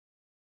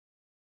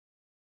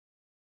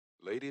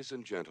Ladies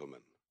and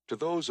gentlemen, to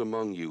those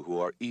among you who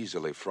are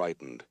easily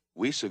frightened,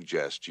 we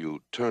suggest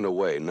you turn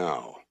away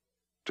now.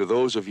 To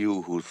those of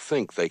you who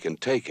think they can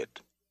take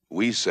it,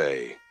 we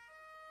say,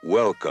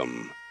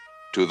 welcome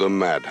to the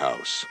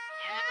Madhouse.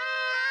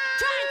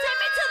 Try and take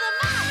me to the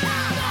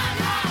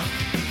madhouse.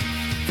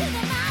 To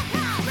the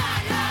madhouse.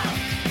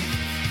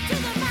 To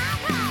the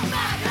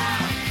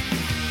madhouse.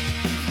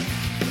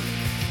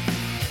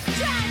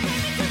 Try and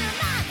take me to the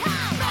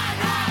madhouse.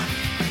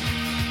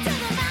 To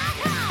the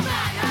madhouse.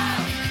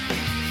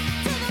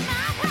 To the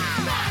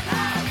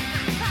madhouse.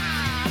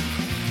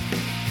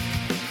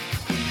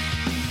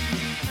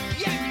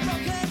 Yeah,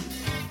 broken,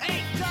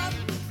 ain't dumb.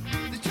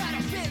 They're trying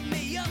to fit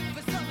me up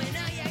for something I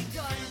ain't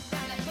done.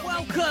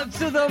 Welcome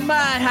to the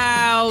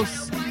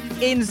Madhouse.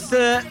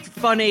 Insert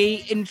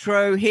funny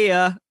intro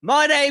here.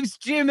 My name's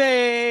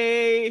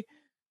Jimmy,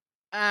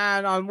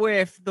 and I'm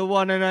with the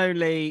one and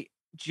only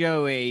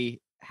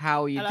Joey.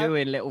 How are you Hello.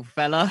 doing, little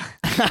fella?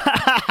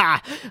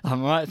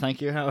 I'm right, thank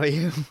you. How are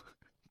you,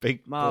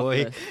 big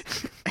boy? Marvelous.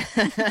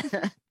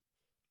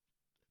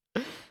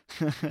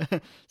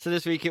 So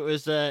this week it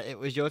was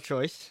your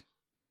choice,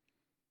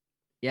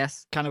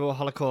 Yes, Cannibal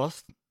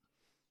Holocaust.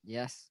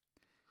 yes.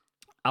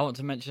 I want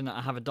to mention that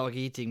I have a dog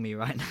eating me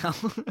right now.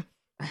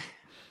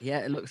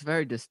 Yeah, it looks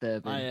very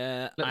disturbing.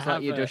 I Looks have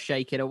like you're just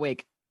shaking a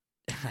wig.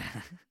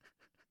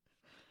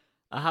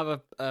 I have a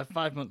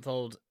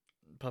 5-month-old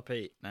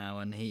puppy now,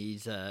 and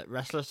he's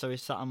restless, so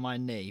he's sat on my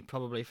knee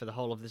probably for the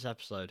whole of this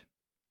episode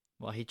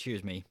while he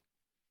chews me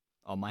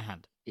on my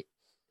hand.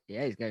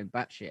 Yeah, he's going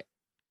batshit.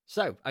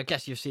 So I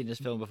guess you've seen this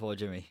film before,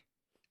 Jimmy.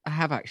 I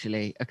have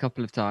actually a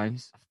couple of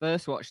times. I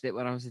first watched it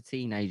when I was a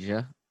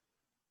teenager,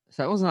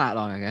 so it wasn't that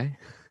long ago.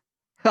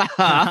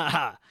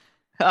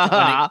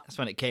 That's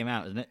when it came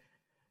out, isn't it?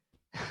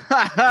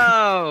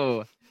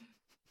 Oh!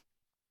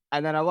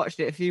 And then I watched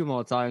it a few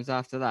more times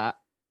after that.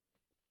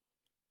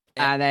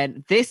 Yeah. And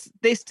then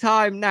this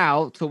time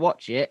now to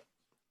watch it,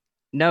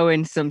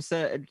 knowing some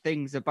certain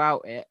things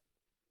about it,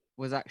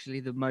 was actually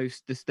the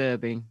most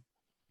disturbing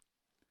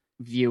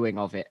viewing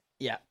of it.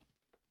 Yeah.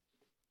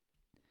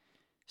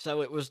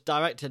 So it was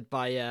directed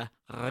by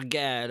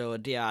Ruggero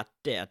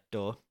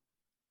Deodato.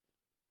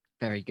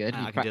 Very good.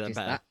 I You can do that practiced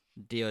better. that.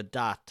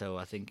 Deodato,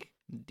 I think.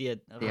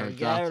 Ruggero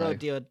Deodato.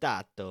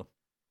 Deodato.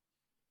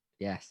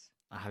 Yes.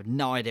 I have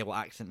no idea what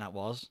accent that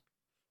was,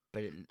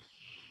 but it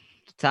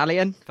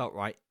Italian. felt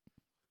right.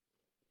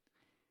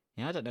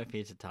 Yeah, I don't know if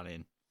he's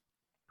Italian.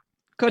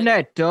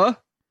 Cornetto.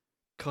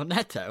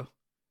 Cornetto?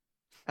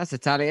 That's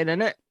Italian,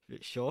 isn't it?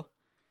 Sure.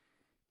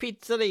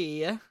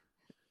 Pizzeria?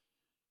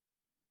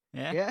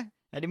 Yeah? Yeah.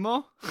 Any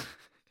more?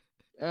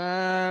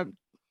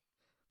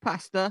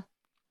 Pasta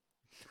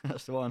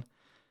That's the one.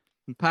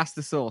 and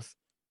pasta sauce.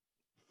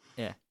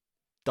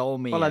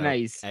 Dolmio,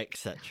 Bolognese.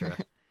 etc.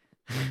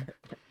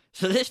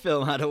 So this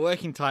film had a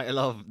working title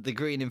of The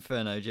Green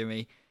Inferno,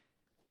 Jimmy,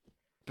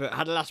 but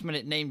had a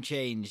last-minute name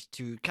change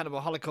to Cannibal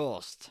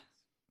Holocaust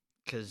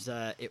because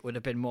it would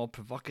have been more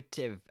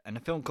provocative, and a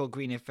film called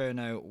Green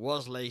Inferno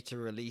was later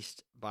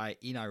released by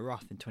Eno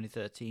Roth in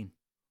 2013.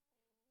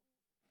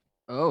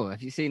 Oh,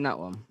 have you seen that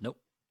one? Nope.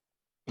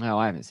 No,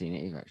 I haven't seen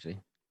it either, actually.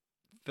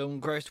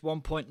 Film grossed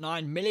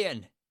 1.9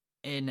 million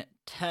in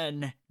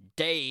 10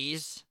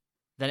 days.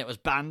 Then it was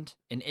banned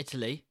in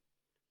Italy.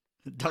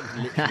 The dog's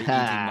literally eating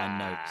my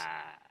notes.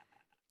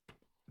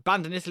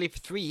 Banned in Italy for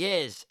 3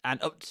 years,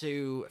 and up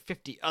to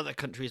 50 other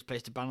countries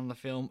placed a ban on the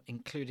film,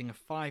 including a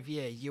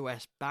 5-year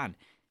US ban.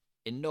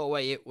 In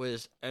Norway, it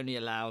was only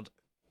allowed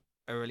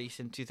a release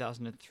in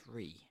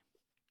 2003.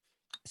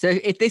 So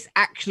if this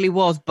actually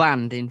was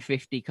banned in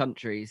 50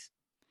 countries,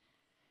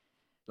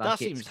 That like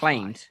seems it's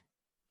claimed,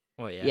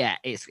 Oh, yeah. yeah,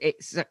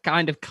 it's a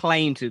kind of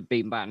claimed to have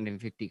been banned in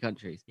 50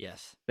 countries.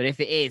 Yes. But if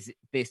it is,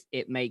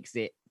 it makes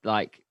it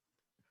like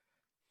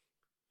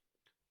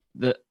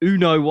the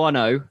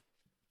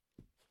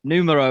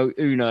numero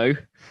uno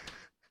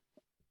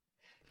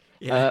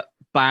Yeah.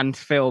 banned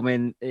film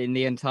in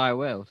the entire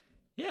world.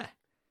 Yeah.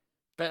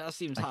 But that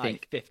seems I high,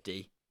 think.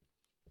 50.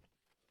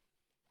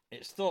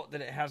 It's thought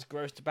that it has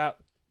grossed about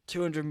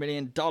 $200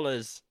 million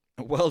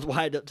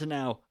worldwide up to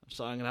now.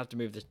 So I'm going to have to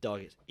move this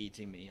dog. It's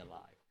eating me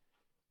alive.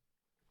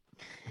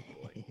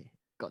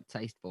 Got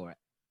taste for it.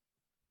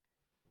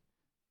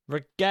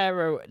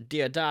 Ruggero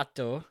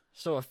Deodato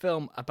saw a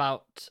film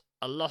about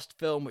a lost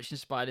film which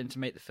inspired him to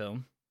make the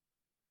film.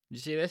 Did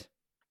you see this?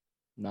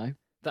 No.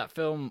 That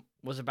film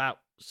was about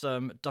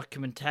some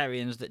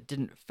documentarians that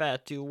didn't fare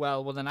too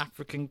well with an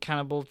African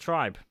cannibal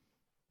tribe.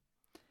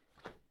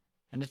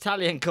 An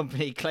Italian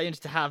company claims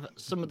to have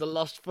some of the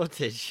lost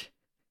footage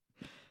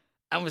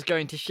and was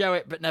going to show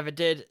it but never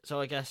did, so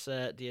I guess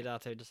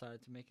Deodato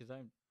decided to make his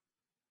own.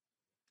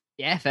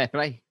 Yeah, fair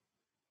play.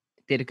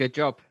 Did a good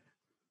job.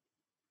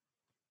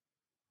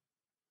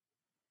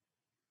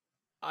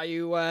 Are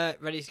you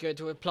ready to go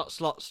into a plot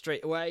slot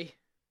straight away?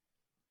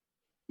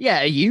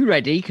 Yeah, are you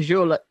ready? Because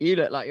you look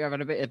like you're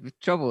having a bit of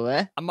trouble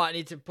there. I might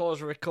need to pause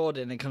the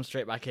recording and come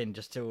straight back in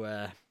just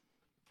to...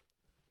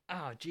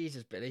 Oh,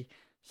 Jesus, Billy.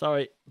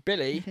 Sorry.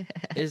 Billy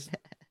is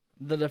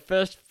They're the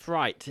first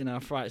fright in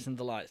our Frights and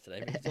Delights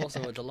today, but it's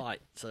also a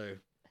delight, so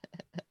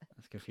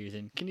that's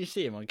confusing. Can you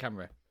see him on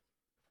camera?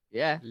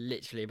 Yeah.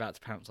 Literally about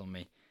to pounce on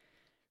me.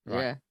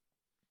 Yeah.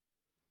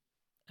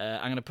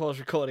 I'm going to pause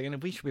recording,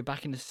 and we should be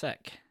back in a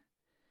sec.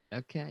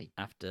 Okay.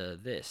 After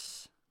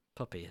this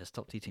puppy has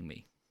stopped eating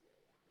me.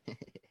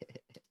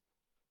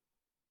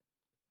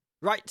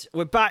 Right,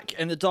 we're back,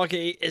 and the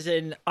doggy is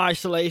in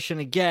isolation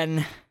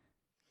again.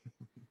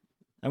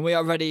 And we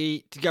are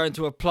ready to go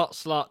into a plot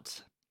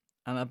slot.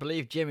 And I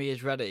believe Jimmy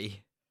is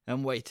ready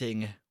and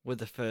waiting with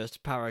the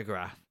first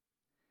paragraph.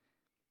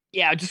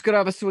 Yeah, I'm just going to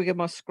have a swig of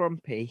my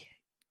scrumpy.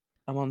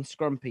 I'm on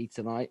scrumpy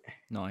tonight.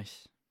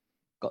 Nice.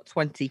 Got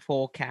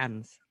 24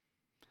 cans.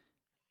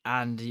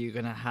 And you're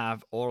going to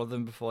have all of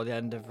them before the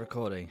end of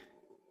recording?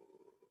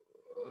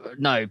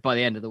 No, by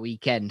the end of the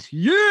weekend.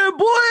 Yeah,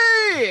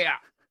 boy!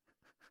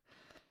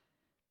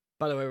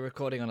 By the way, we're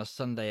recording on a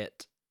Sunday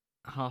at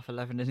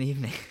 11:30 in the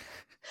evening.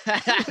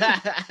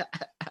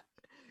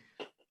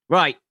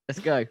 Right, let's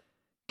go.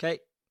 Okay.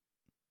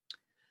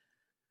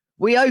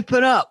 We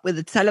open up with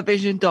a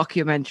television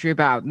documentary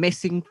about a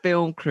missing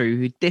film crew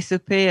who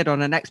disappeared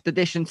on an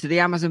expedition to the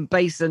Amazon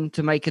basin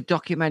to make a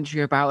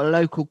documentary about a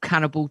local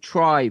cannibal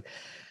tribe.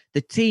 The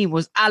team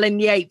was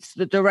Alan Yates,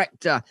 the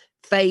director,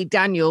 Faye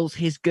Daniels,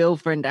 his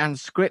girlfriend and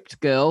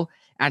script girl,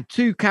 and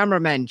two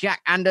cameramen,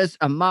 Jack Anders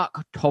and Mark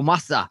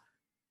Tomasa,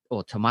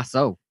 or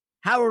Tomaso.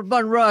 Harold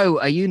Monroe,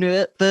 a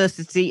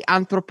university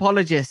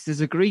anthropologist,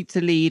 has agreed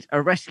to lead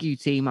a rescue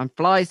team and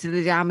flies to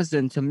the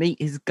Amazon to meet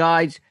his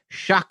guides,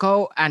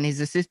 Shaco and his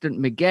assistant,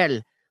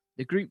 Miguel.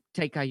 The group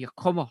take a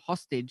Yakoma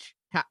hostage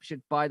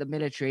captured by the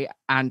military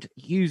and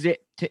use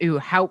it to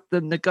help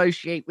them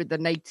negotiate with the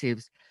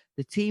natives.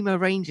 The team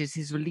arranges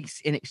his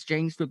release in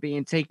exchange for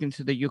being taken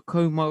to the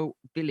Yokomo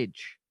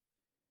village.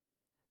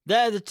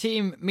 There, the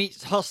team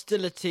meets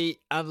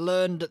hostility and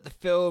learned that the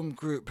film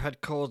group had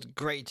caused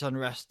great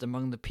unrest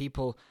among the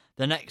people.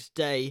 The next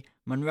day,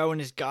 Monroe and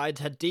his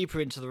guides head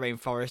deeper into the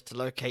rainforest to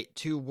locate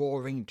two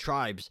warring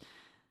tribes,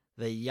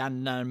 the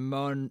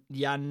Yanomamo.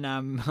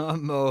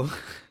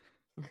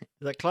 Is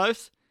that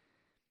close?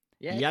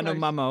 Yeah,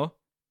 Yanomamo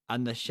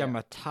and the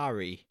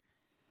Shamatari.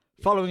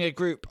 Following a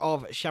group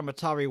of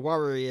Shamatari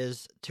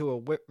warriors to a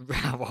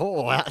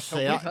oh, that's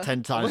say that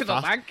 10 times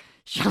fast. Bank.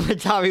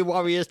 Shamatari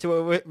warriors to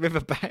a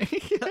riverbank.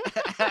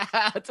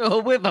 To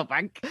a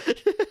riverbank.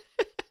 At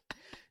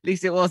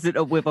least it wasn't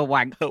a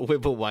wibberwank. A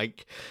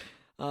wibberwank.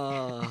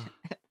 I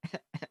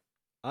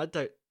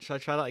don't. Should I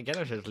try that again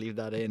or should I just leave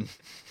that in?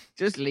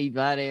 Just leave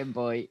that in,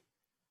 boy.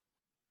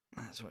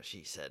 That's what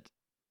she said.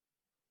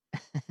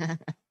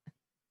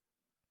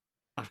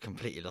 I've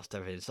completely lost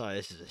everything. Sorry,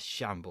 this is a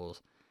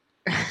shambles.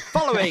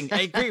 Following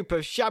a group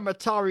of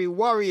Shamatari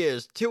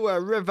warriors to a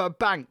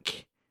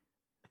riverbank,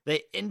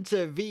 they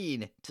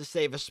intervene to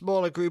save a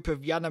smaller group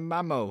of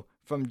Yanomamo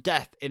from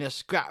death in a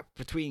scrap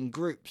between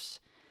groups.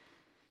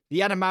 The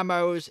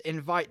Yanomamos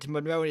invite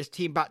Monroe and his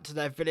team back to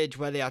their village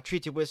where they are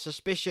treated with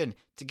suspicion.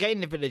 To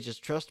gain the villagers'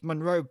 trust,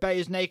 Monroe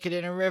bathes naked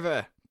in a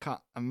river. Can't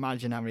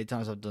imagine how many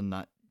times I've done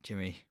that,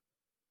 Jimmy.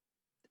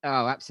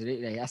 Oh,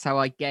 absolutely. That's how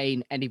I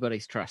gain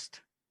anybody's trust.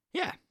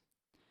 Yeah.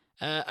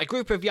 A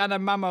group of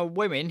Yanomamo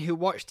women who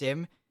watched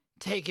him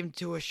take him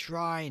to a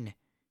shrine,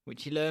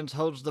 which he learns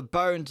holds the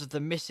bones of the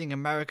missing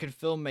American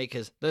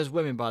filmmakers. Those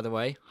women, by the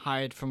way,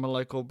 hired from a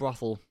local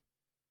brothel.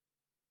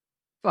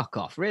 Fuck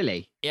off,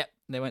 really? Yep,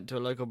 they went to a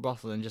local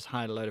brothel and just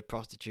hired a load of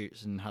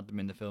prostitutes and had them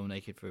in the film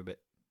naked for a bit.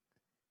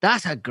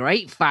 That's a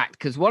great fact,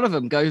 because one of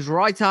them goes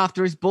right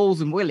after his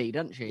balls and willy,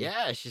 doesn't she?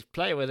 Yeah, she's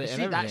playing with it You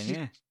and see that? everything,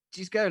 yeah.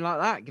 She's going like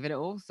that, giving it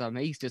all some.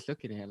 He's just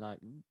looking at her like,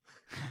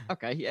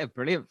 okay, yeah,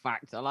 brilliant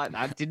fact. I like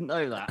that. Didn't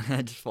know that.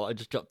 I just thought I'd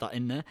just drop that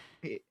in there.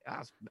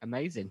 That's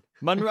amazing.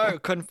 Monroe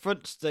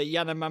confronts the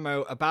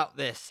Yanomamo about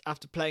this.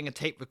 After playing a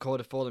tape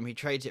recorder for them, he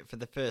trades it for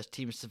the first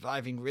team's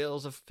surviving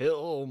reels of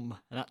film.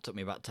 And that took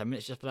me about 10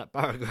 minutes just for that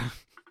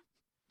paragraph.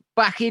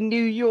 Back in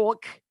New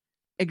York,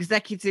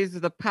 executives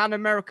of the Pan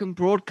American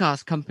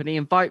Broadcast Company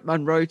invite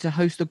Monroe to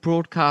host a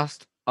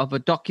broadcast of a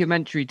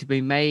documentary to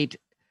be made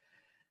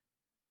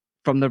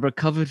from the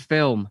recovered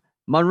film.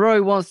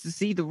 Monroe wants to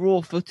see the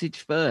raw footage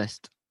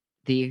first.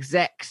 The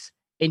execs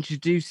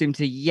introduce him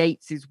to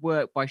Yates'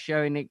 work by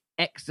showing an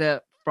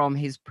excerpt from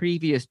his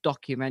previous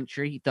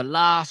documentary, The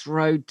Last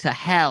Road to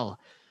Hell.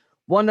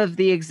 One of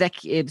the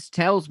executives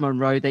tells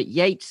Monroe that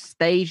Yates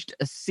staged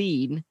a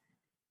scene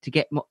to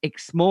get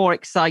more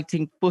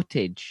exciting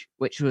footage,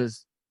 which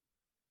was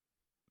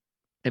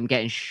them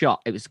getting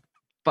shot. It was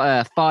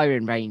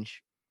firing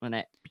range, wasn't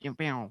it?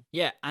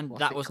 Yeah, and What's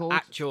that it was called?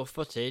 actual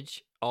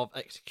footage of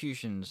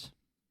executions.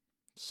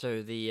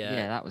 So the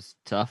Yeah, that was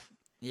tough.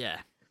 yeah,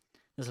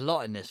 there's a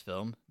lot in this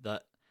film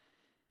that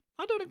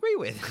I don't agree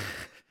with.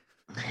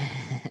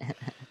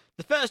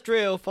 The first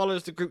reel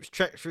follows the group's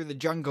trek through the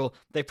jungle.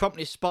 They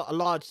promptly spot a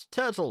large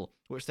turtle,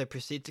 which they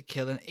proceed to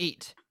kill and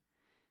eat.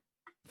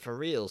 For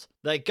reals.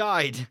 Their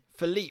guide,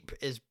 Philippe,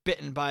 is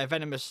bitten by a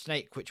venomous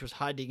snake which was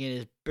hiding in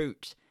his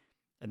boot.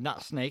 And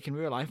that snake in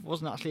real life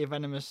wasn't actually a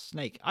venomous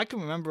snake. I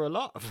can remember a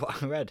lot of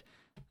what I read.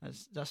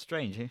 That's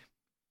strange, eh?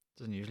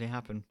 Doesn't usually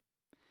happen.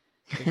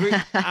 The group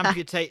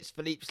amputates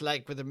Philippe's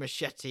leg with a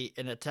machete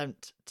in an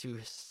attempt to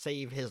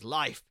save his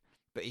life,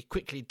 but he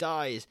quickly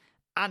dies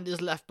and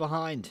is left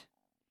behind.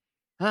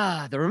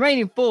 The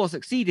remaining four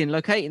succeed in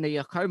locating the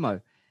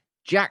Yakomo.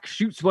 Jack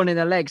shoots one in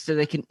the leg so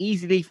they can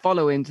easily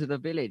follow him to the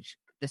village.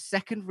 The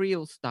second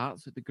reel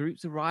starts with the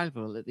group's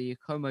arrival at the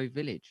Yakomo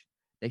village.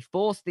 They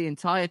force the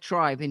entire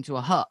tribe into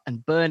a hut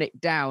and burn it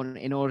down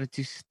in order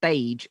to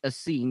stage a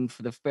scene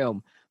for the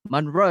film.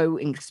 Monroe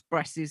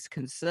expresses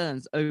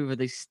concerns over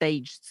the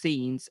staged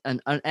scenes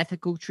and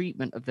unethical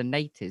treatment of the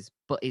natives,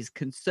 but his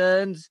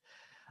concerns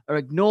are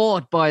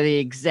ignored by the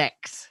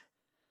execs.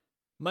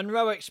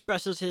 Monroe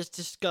expresses his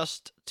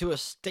disgust to a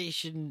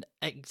station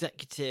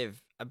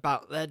executive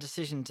about their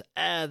decision to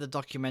air the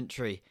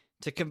documentary.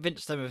 To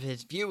convince them of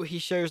his view, he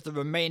shows the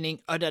remaining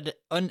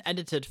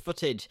unedited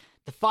footage.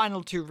 The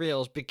final two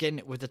reels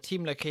begin with the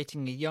team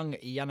locating a young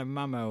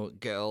Yanomamo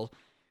girl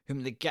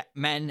whom the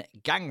men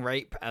gang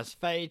rape as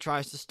Faye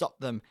tries to stop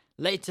them.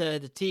 Later,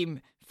 the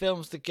team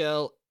films the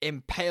girl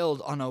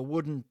impaled on a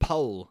wooden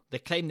pole. They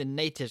claim the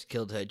natives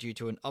killed her due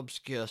to an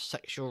obscure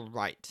sexual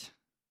rite.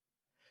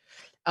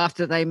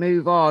 After they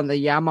move on, the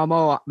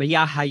Yanomamo,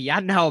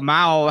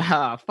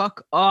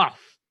 fuck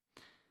off.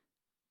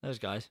 Those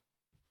guys.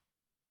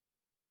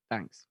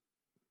 Thanks.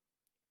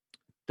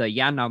 The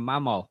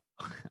Yanomamo,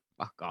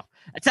 fuck off,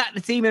 attack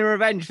the team in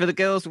revenge for the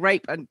girl's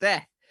rape and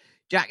death.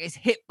 Jack is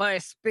hit by a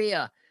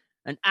spear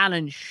and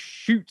Alan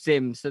shoots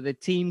him so the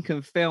team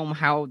can film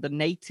how the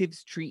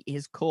natives treat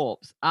his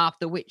corpse,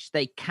 after which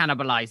they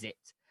cannibalize it.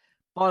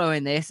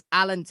 Following this,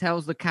 Alan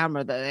tells the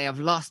camera that they have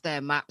lost their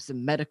maps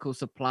and medical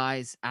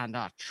supplies and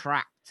are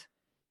trapped.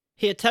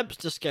 He attempts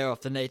to scare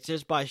off the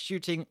natives by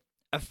shooting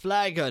a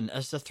flare gun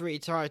as the three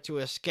try to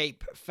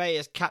escape. Faye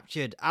is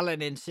captured.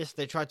 Alan insists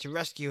they try to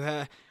rescue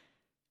her.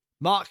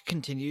 Mark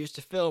continues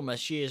to film as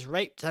she is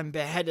raped and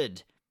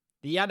beheaded.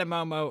 The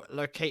Yanomamo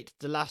locate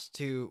the last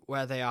two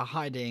where they are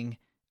hiding.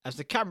 As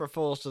the camera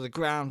falls to the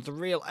ground, the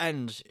reel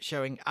ends,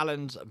 showing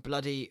Alan's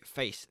bloody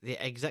face. The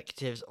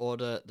executives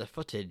order the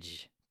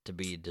footage to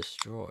be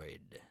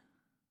destroyed.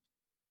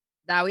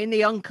 Now, in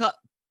the uncut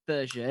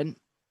version,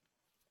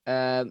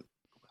 I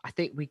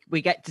think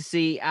we get to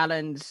see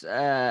Alan's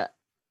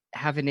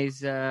having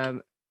his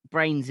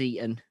brains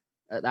eaten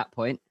at that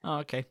point. Oh,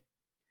 okay.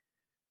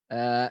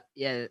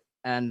 Yeah,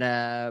 and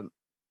I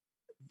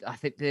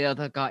think the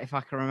other guy, if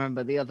I can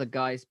remember, the other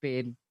guy's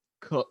being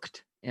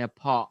cooked in a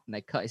pot and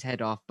they cut his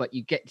head off. But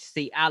you get to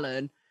see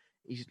Alan,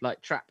 he's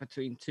like trapped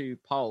between two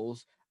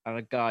poles and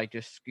a guy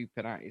just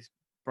scooping out his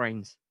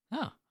brains.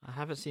 Oh, I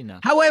haven't seen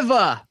that.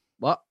 However,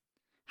 what?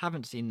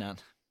 Haven't seen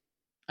that.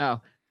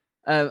 Oh,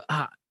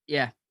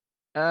 yeah.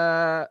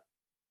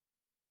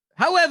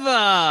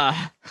 However,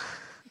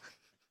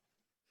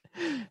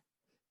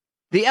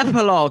 the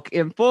epilogue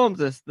informs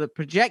us that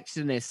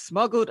projectionist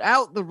smuggled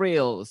out the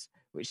reels,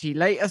 which he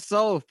later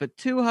sold for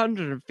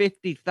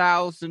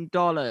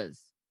 $250,000.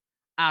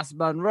 As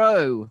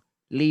Monroe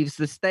leaves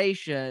the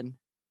station,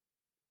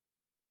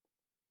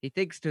 he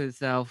thinks to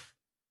himself,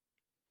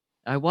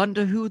 I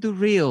wonder who the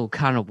real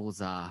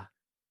cannibals are.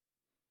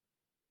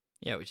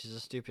 Yeah, which is a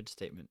stupid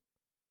statement.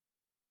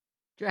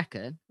 Do you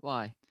reckon?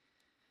 Why?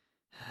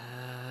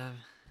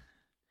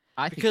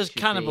 I think Because it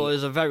should cannibal be-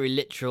 is a very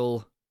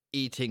literal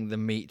eating the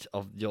meat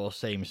of your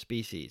same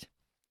species.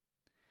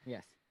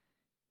 Yes.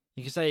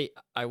 You can say,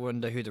 I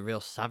wonder who the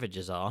real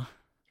savages are.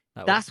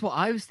 That's what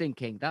I was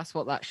thinking. That's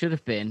what that should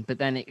have been. But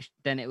then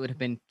it would have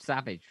been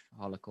Savage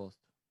Holocaust.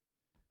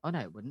 Oh, no,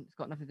 it wouldn't. It's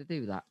got nothing to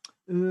do with that.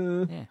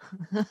 Yeah.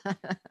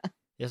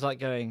 It's like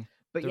going,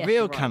 But the yes, real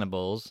you're right.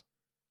 cannibals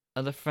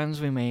are the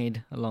friends we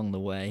made along the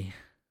way.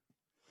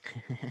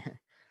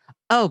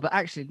 Oh, but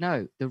actually,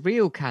 no. The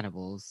real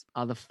cannibals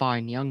are the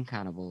fine young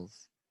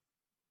cannibals.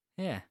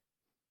 Yeah.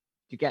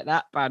 You get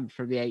that band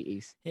from the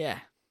 80s? Yeah.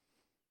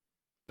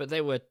 But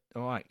they were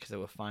alright because they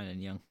were fine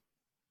and young.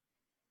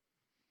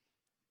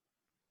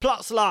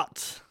 Plot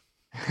slot!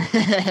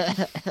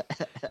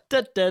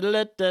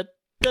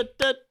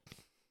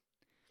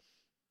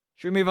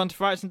 Should we move on to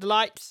Frights and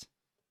Delights?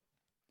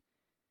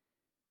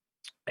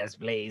 Yes,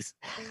 please.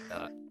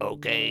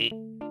 Okay.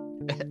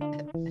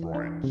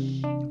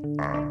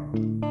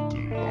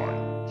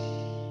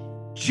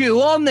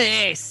 Chew on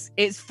this!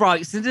 It's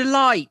Frights and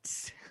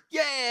Delights!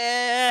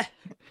 Yeah!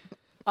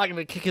 I'm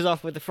going to kick us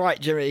off with the fright,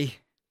 Jimmy.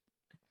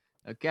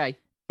 Okay.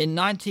 In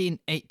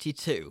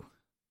 1982,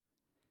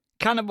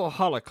 Cannibal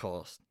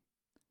Holocaust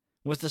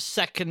was the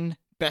second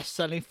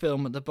best-selling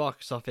film at the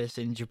box office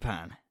in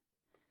Japan.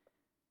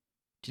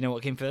 Do you know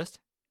what came first?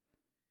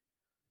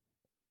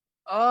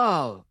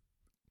 Oh.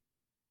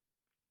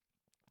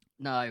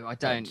 No, I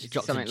don't. Just It's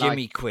dropped a something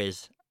Jimmy like...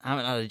 quiz. I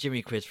haven't had a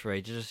Jimmy quiz for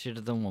ages. I should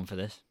have done one for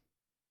this.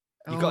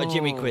 You've got a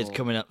Jimmy quiz Oh.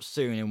 coming up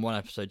soon in one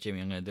episode, Jimmy.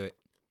 I'm going to do it.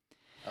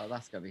 Oh,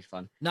 that's going to be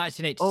fun.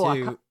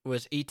 1982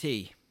 was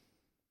E.T.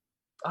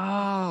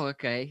 Oh,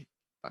 okay.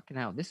 Fucking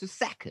hell. This was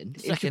second?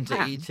 in Second to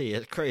Japan? E.T.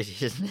 It's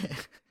crazy, isn't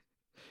it?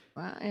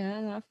 Well,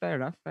 yeah, no, fair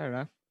enough, fair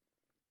enough.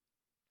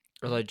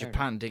 Although Fair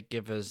Japan did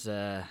give us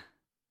Battle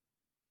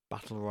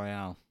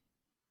Royale.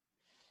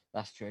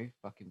 That's true.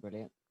 Fucking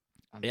brilliant.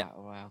 And Yeah.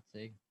 Battle Royale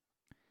too.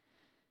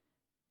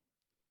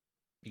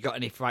 You got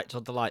any frights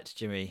or delights,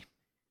 Jimmy?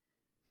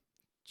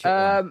 Shoot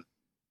one.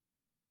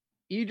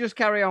 You just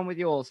carry on with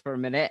yours for a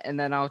minute, and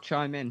then I'll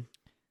chime in.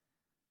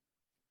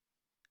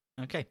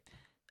 Okay.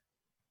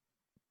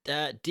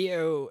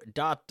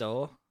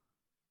 Diodato,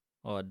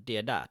 or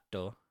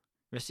Diodato,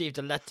 received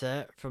a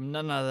letter from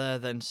none other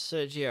than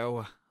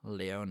Sergio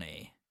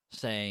Leone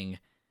saying,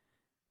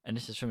 and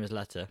this is from his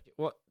letter,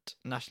 what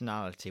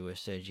nationality was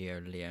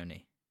Sergio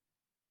Leone?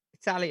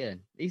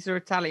 Italian. These are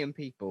Italian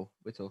people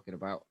we're talking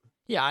about.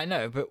 Yeah, I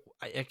know, but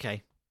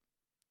okay.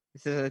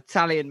 This is an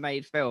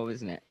Italian-made film,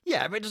 isn't it?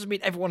 Yeah, but it doesn't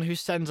mean everyone who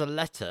sends a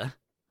letter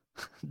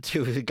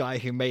to the guy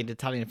who made an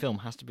Italian film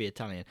has to be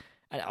Italian.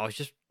 And I was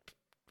just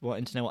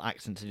wanting to know what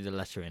accent to do the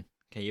letter in.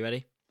 Okay, you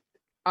ready?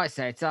 I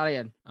say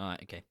Italian. All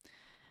right, okay.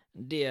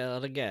 Dear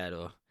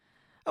Regalo.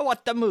 Oh,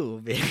 what the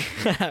movie?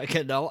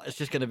 Okay, no, it's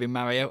just going to be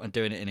Mario. I'm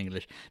doing it in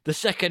English. The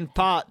second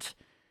part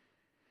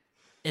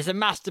is a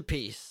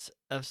masterpiece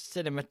of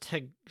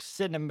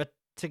cinematographic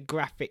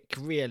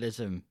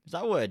realism. Is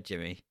that a word,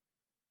 Jimmy?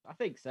 I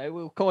think so.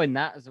 We'll coin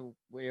that as a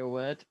real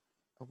word.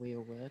 A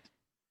real word.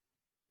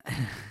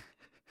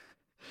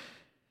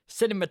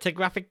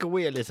 Cinematographic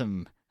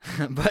realism.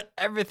 But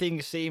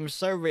everything seems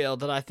so real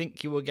that I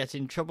think you will get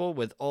in trouble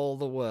with all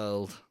the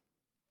world.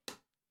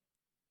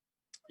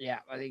 Yeah,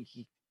 I think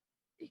he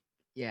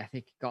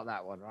got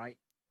that one right.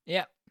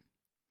 Yeah.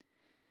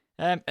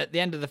 At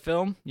the end of the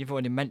film, you've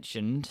already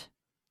mentioned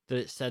that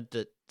it said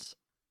that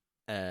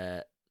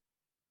the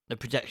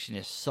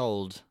projectionist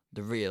sold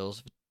the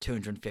reels for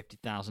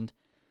 $250,000,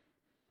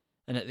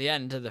 and at the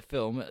end of the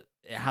film, it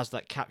has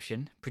that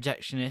caption: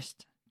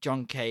 projectionist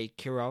John K.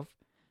 Kirov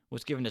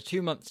was given a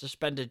 2-month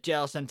suspended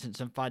jail sentence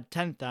and fined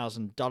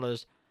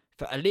 $10,000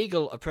 for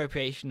illegal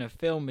appropriation of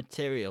film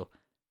material.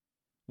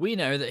 We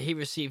know that he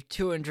received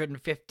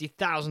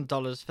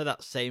 $250,000 for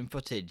that same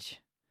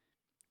footage.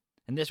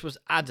 And this was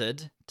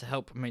added to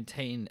help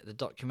maintain the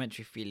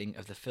documentary feeling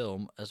of the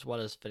film, as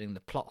well as filling the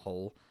plot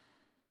hole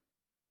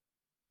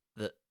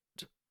that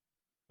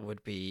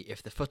would be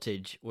if the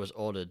footage was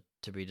ordered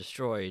to be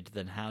destroyed,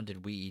 then how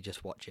did we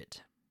just watch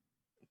it?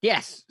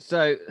 Yes.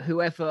 So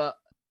whoever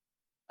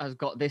has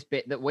got this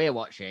bit that we're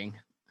watching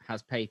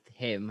has paid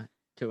him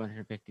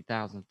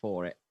 $250,000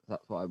 for it.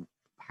 That's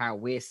how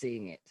we're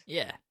seeing it.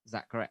 Yeah. Is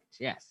that correct?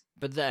 Yes.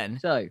 But then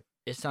So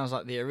it sounds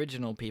like the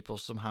original people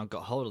somehow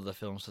got hold of the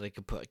film so they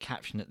could put a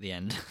caption at the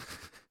end.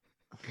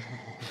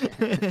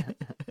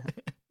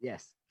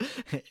 yes.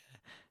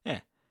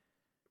 Yeah.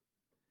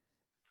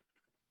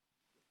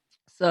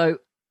 So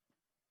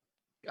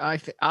I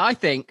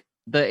think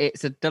that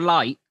it's a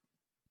delight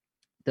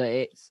that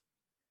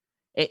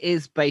it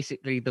is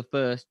basically the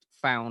first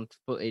found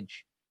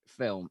footage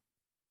film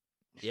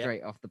Yep.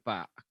 straight off the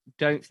bat. I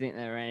don't think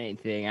there are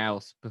anything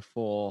else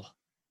before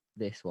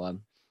this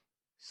one.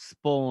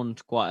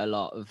 Spawned quite a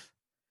lot of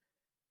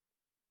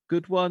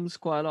good ones,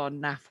 quite a lot of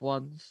naff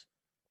ones.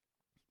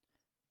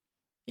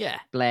 Yeah.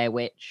 Blair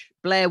Witch,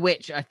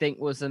 I think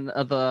was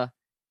another.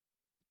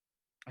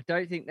 I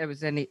don't think there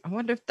was any. I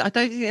don't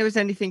think there was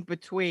anything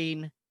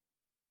between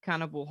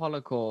Cannibal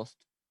Holocaust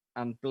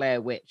and Blair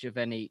Witch of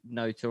any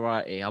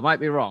notoriety. I might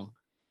be wrong,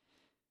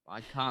 but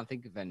I can't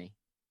think of any.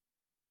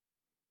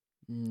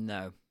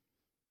 No.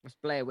 Because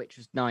Blair Witch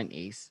was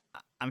 90s.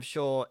 I'm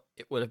sure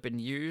it would have been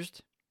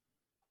used,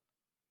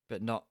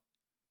 but not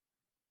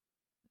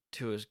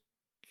as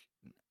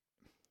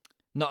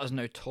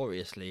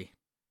notoriously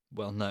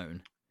well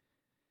known.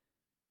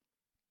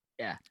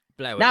 Yeah.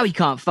 Blair Witch. Now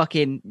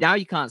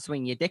you can't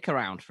swing your dick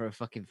around for a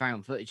fucking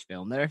found footage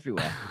film. They're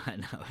everywhere. I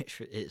know,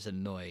 it's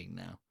annoying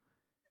now.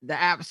 They're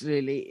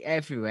absolutely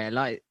everywhere.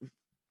 Like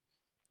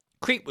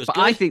Creep was but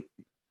good. I think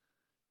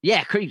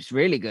yeah, Creep's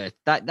really good.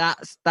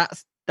 That's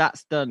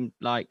done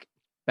like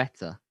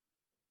better.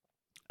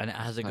 And it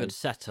has a good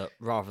setup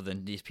rather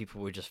than these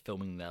people were just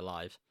filming their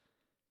lives.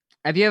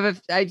 Have you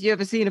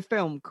ever seen a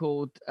film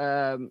called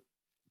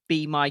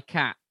Be My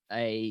Cat,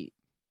 a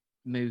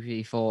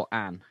movie for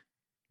Anne?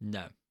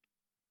 No.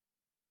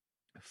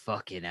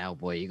 Fucking hell,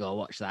 boy, you gotta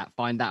watch that.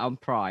 Find that on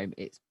Prime.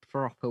 It's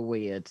proper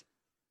weird.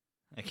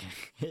 Okay.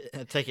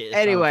 I take it as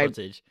Anyway. found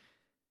footage.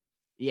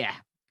 Yeah,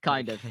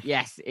 kind of. Okay.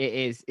 Yes, it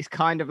is. It's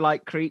kind of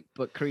like Creep,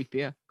 but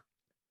creepier.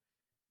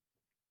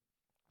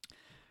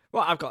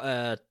 Well, I've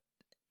got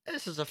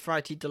this is a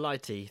frighty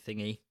delighty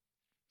thingy.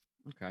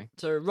 Okay.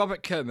 So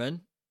Robert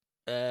Kerman,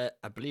 I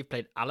believe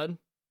played Alan. Is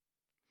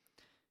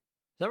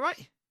that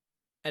right?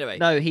 Anyway.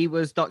 No, he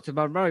was Dr.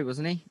 Monroe,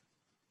 wasn't he?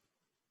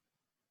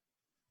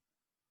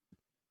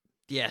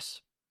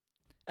 Yes.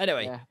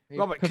 Anyway, Yeah,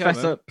 Robert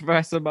Kerman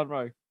Professor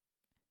Monroe.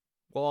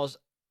 was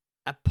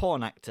a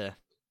porn actor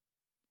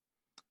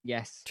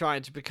Yes.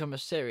 trying to become a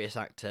serious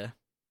actor,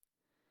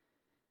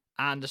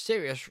 and the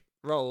serious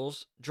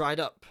roles dried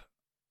up,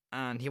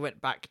 and he went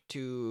back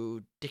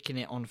to dicking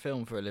it on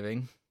film for a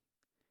living.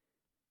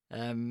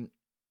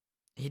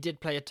 He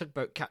did play a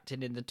tugboat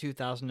captain in the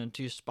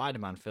 2002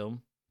 Spider-Man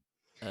film,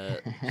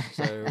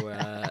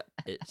 so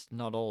it's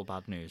not all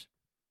bad news.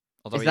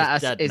 Although Is he's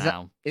that dead is that-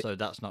 now, so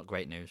that's not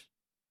great news.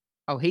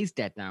 Oh, he's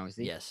dead now, is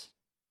he? Yes.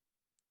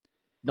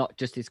 Not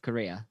just his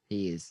career.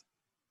 He is.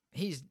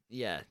 He's,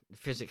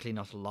 physically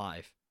not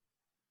alive.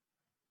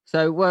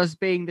 So was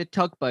being the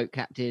tugboat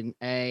captain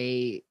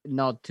a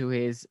nod to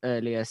his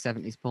earlier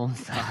 70s porn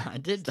star? I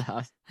did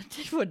stars?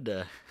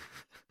 wonder.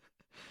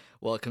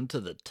 Welcome to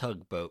the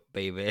tugboat,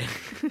 baby.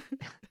 It's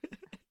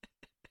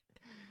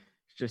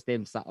just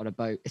him sat on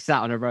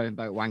a rowing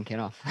boat wanking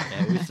off.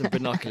 Yeah, with some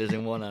binoculars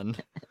in one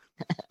hand.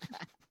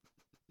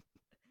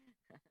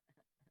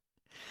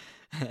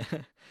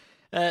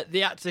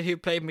 The actor who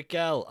played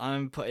Miguel,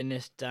 I'm putting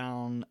this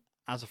down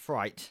as a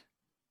fright.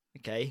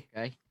 Okay.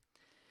 Okay.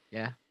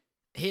 Yeah.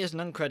 He is an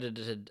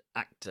uncredited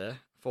actor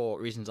for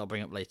reasons I'll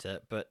bring up later,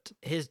 but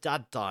his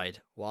dad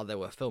died while they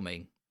were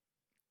filming,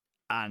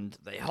 and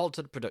they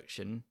halted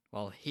production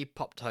while he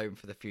popped home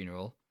for the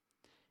funeral.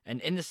 And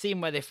in the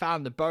scene where they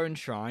found the bone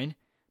shrine,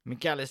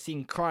 Miguel is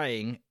seen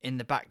crying in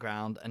the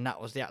background, and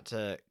that was the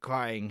actor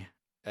crying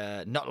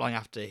not long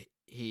after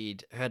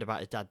he'd heard about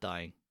his dad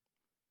dying.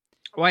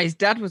 Well, his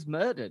dad was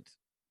murdered.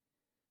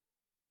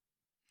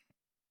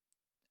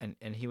 And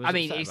he was. I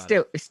mean, upset about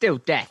it. it's still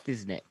death,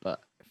 isn't it? But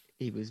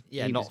he was.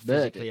 Yeah, he not was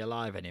murdered. physically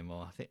alive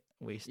anymore. I think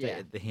we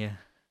stated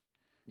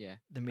Yeah.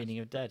 the meaning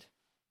of dead.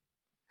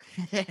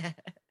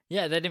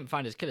 Yeah, they didn't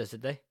find his killers,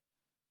 did they?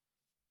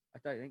 I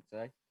don't think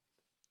so.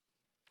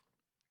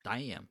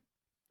 Damn.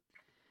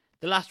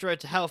 The Last Road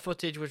to Hell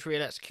footage was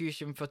real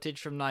execution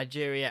footage from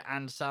Nigeria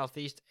and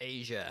Southeast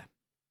Asia.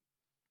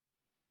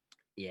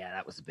 Yeah,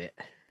 that was a bit.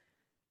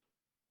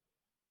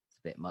 It's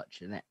a bit much,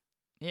 isn't it?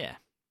 Yeah.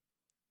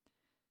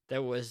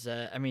 There was,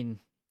 I mean,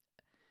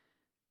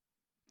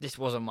 this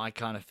wasn't my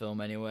kind of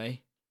film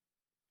anyway.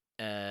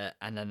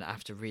 And then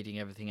after reading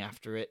everything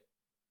after it,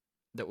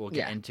 that we'll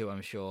get into,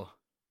 I'm sure,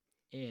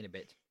 in a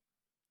bit.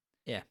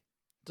 Yeah,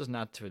 doesn't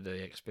add to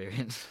the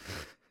experience.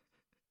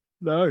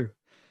 No.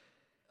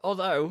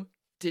 Although,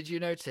 did you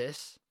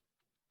notice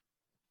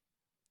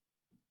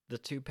the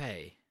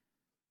toupee?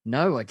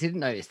 No, I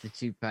didn't notice the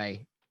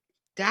toupee.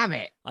 Damn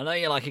it! I know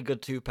you like a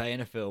good toupee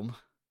in a film,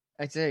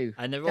 I do.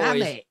 and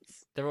Damn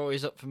they're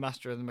always up for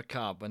Master of the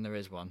Macabre when there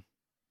is one.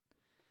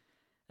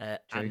 True.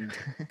 And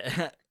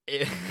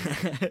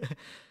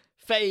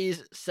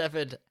Faye's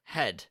severed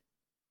head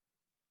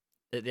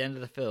at the end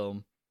of the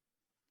film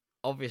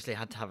obviously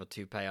had to have a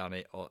toupee on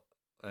it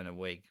and a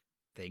wig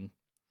thing,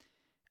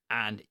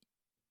 and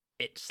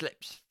it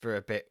slips for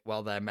a bit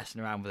while they're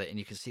messing around with it, and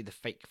you can see the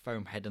fake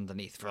foam head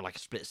underneath for like a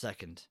split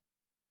second.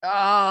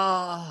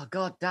 Oh,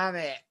 god damn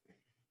it!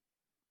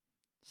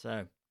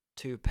 So,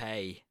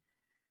 toupee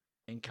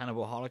in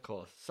Cannibal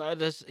Holocaust. So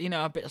there's,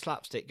 a bit of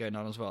slapstick going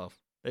on as well.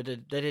 They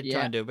did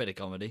try and do a bit of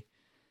comedy.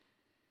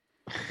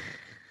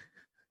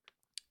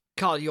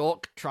 Carl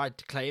York tried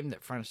to claim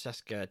that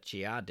Francesca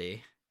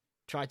Ciardi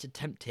tried to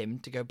tempt him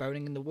to go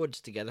boning in the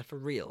woods together for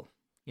real.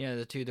 You know,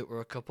 the two that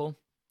were a couple?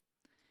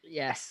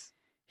 Yes.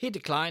 He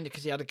declined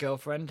because he had a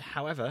girlfriend.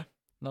 However,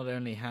 not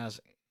only has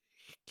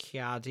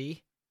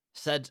Ciardi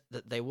said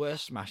that they were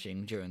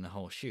smashing during the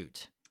whole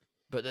shoot,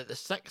 but that the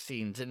sex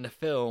scenes in the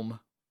film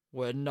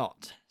were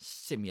not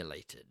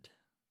simulated.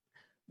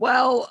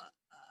 Well,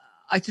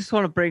 I just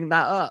want to bring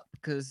that up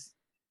because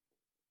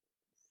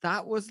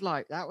that was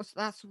not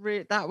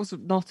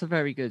a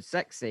very good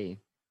sex scene.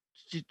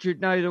 Do you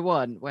know the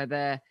one where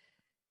they're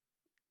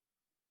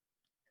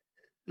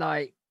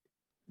like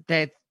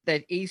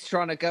he's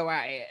trying to go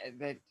at it and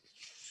then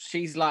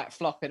she's like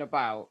flopping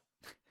about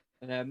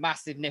and her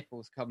massive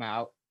nipples come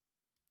out.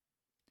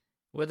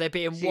 Were they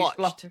being She's watched?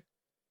 flopping.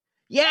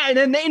 Yeah, and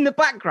then in the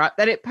background,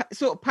 then it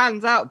sort of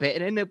pans out a bit,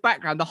 and in the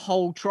background, the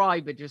whole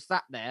tribe are just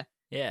sat there,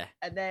 Yeah.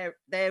 and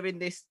they're in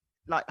this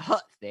like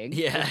hut thing,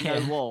 Yeah, with no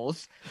yeah.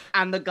 walls,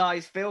 and the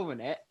guy's filming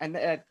it,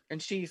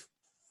 and she's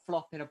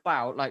flopping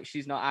about like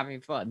she's not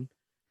having fun.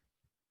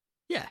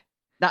 Yeah.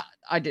 That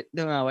I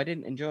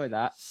didn't enjoy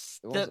that.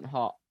 It wasn't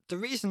hot. The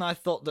reason I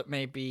thought that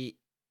maybe,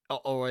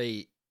 or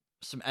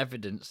some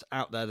evidence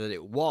out there that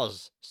it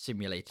was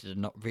simulated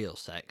and not real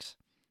sex,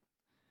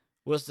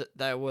 was that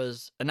there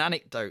was an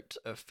anecdote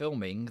of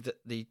filming that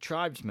the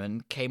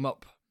tribesmen came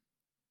up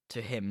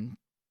to him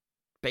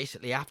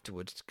basically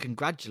afterwards to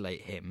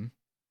congratulate him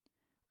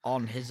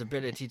on his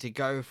ability to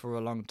go for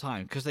a long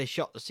time because they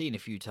shot the scene a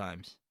few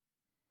times.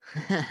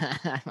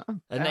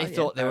 And they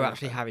thought they were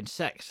actually having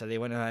sex, so they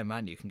went, "Oh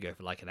man, you can go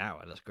for like an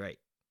hour. That's great."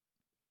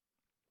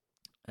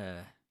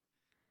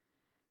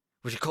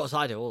 Which of course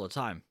I do all the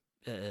time.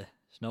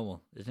 It's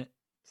normal, isn't it?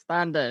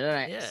 Standard,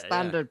 isn't it? Yeah,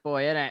 Standard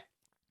boy, isn't it?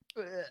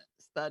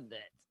 Standard.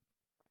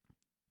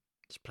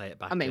 Just play it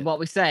back. I mean, what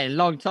we say,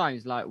 long time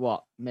is like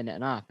what, minute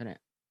and a half, isn't it?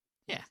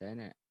 Yeah. Isn't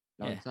it?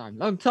 Long Yeah. time.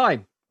 Long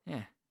time.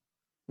 Yeah.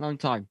 Long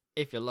time.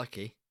 If you're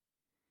lucky.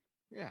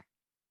 Yeah.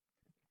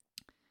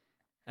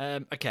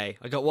 Okay,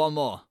 I got one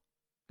more.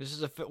 This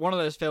is one of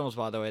those films,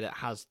 by the way, that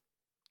has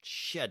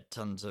shed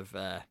tons of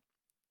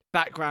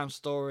background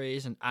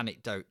stories and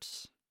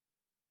anecdotes.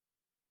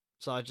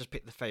 So I just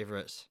picked the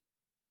favourites.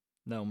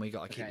 No, we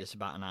got to keep Okay. this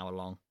about an hour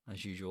long,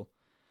 as usual.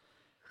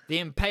 The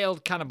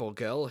impaled cannibal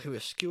girl who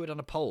was skewered on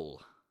a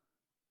pole.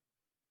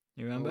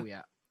 You remember? Oh,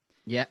 yeah.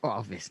 Yeah, well,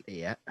 obviously,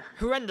 yeah.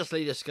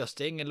 Horrendously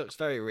disgusting and looks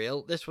very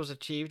real. This was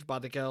achieved by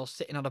the girl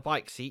sitting on a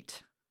bike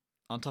seat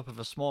on top of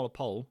a smaller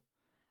pole,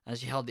 and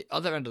she held the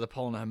other end of the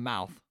pole in her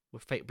mouth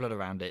with fake blood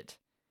around it.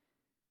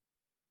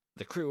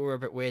 The crew were a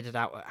bit weirded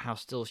out at how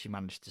still she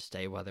managed to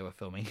stay while they were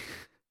filming,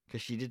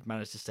 because she did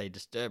manage to stay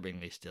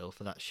disturbingly still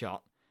for that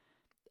shot.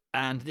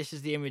 And this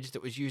is the image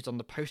that was used on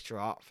the poster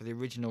art for the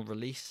original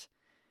release.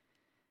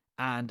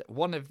 And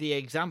one of the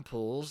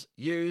examples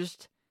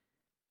used,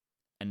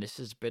 and this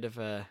is a bit of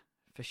a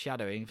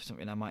foreshadowing for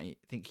something I might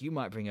think you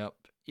might bring up.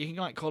 You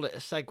might call it a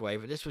segue,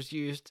 but this was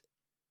used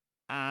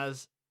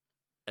as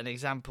an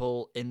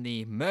example in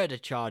the murder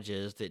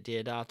charges that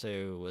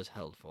Diodato was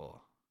held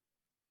for.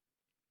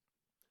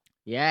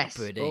 Yes.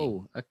 Pudding.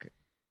 Oh, okay.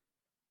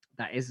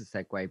 That is a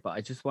segue, but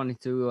I just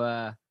wanted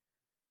to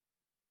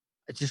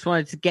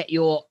get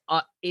your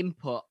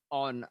input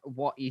on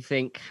what you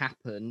think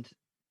happened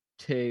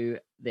to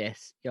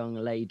this young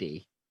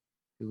lady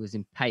who was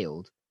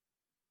impaled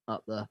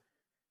up the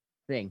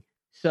thing.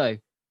 So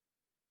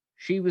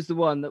she was the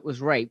one that was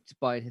raped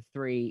by the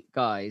 3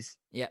 guys.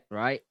 Yep.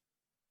 Right.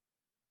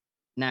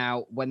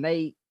 Now, when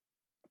they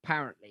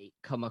apparently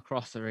come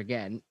across her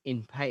again,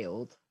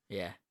 impaled,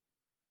 Yeah.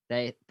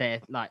 they're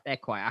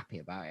quite happy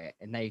about it,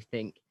 and they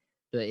think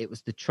that it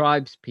was the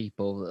tribes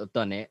people that have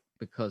done it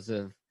because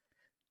of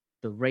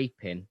the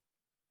raping.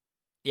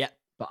 Yeah.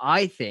 But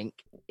I think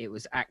it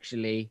was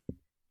actually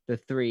the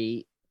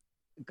 3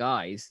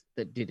 guys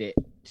that did it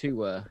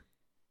to her.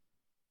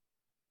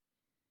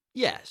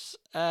 Yes.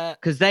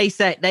 Because they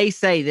say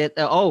that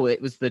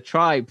it was the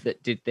tribe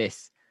that did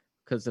this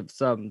because of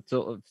some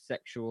sort of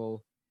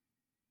sexual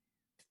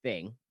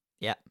thing.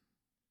 Yeah.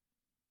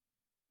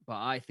 But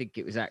I think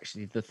it was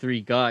actually the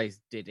 3 guys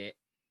did it.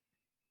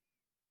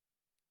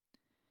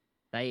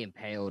 They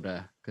impaled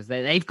her because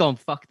they've gone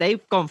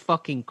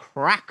fucking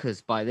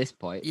crackers by this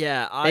point.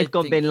 Yeah.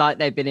 Been like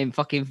they've been in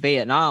fucking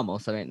Vietnam or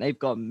something. They've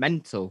gone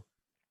mental.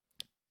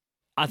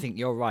 I think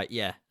you're right.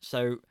 Yeah.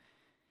 So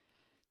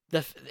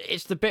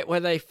it's the bit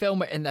where they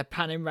film it and they're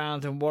panning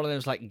round, and one of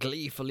them's like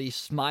gleefully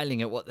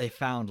smiling at what they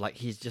found, like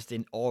he's just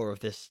in awe of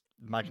this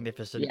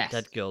magnificent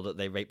dead girl that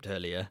they raped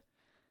earlier.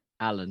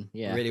 Alan,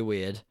 yeah. Really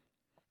weird.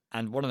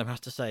 And one of them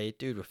has to say,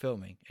 "Dude, we're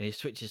filming," and he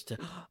switches to,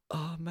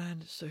 "Oh man,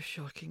 it's so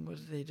shocking. What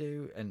did they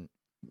do?" And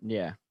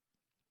yeah,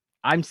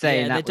 I'm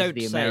saying they that was don't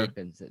the say-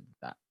 Americans that did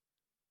that.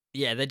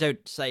 yeah, they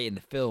don't say in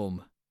the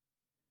film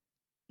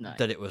No.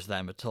 that it was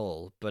them at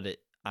all, but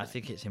I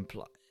think it's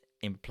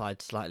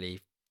implied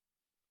slightly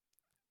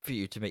for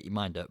you to make your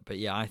mind up. But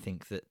yeah, I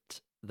think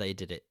that they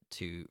did it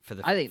for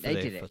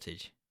the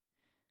footage.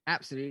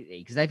 Absolutely,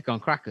 because they've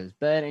gone crackers,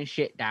 burning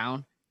shit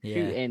down,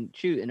 Yeah.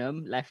 shooting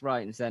them left,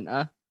 right, and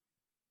center,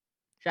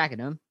 shagging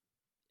them.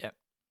 Yep.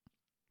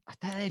 I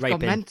think they've Raping.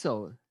 gone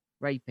mental.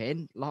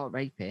 Raping, a lot of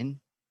raping,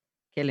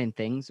 killing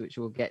things, which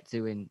we'll get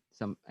to in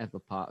some other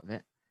part of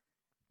it.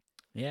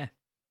 Yeah.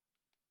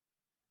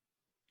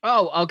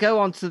 Oh, I'll go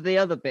on to the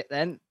other bit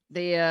then.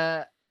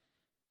 I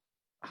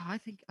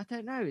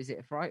don't know. Is it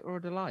a fright or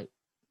a delight?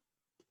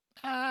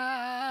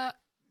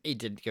 He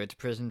didn't go to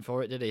prison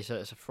for it, did he? So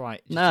it's a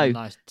fright. Just No. a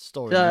nice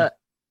story. man.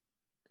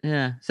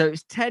 Yeah. So it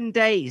was 10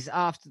 days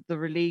after the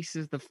release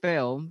of the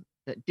film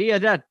that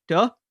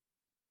Diodato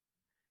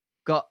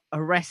got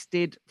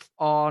arrested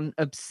on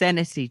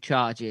obscenity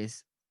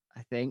charges,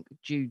 I think,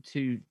 due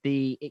to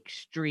the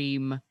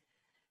extreme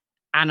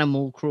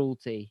animal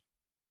cruelty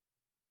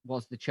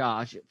was the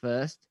charge at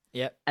first.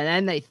 Yep. And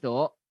then they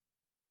thought,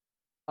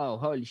 oh,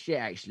 holy shit,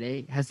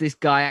 actually, has this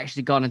guy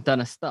actually gone and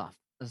done a snuff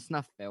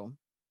film?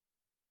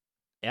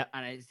 Yep.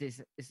 And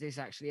is this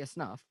actually a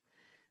snuff?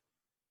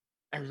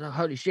 And it was like,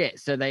 holy shit.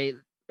 So they,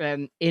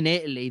 in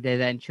Italy, they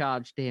then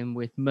charged him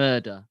with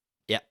murder.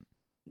 Yep.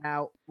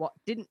 Now, what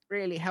didn't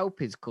really help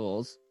his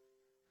cause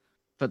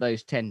for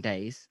those 10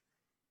 days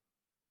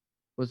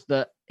was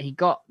that he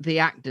got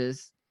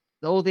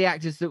all the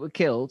actors that were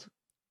killed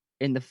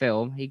in the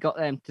film, he got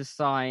them to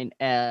sign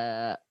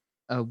a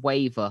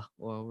waiver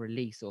or a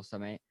release or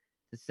something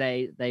to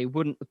say they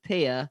wouldn't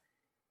appear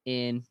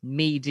in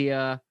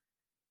media,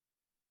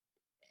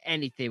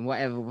 anything,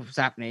 whatever was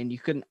happening. You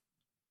couldn't,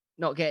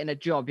 not getting a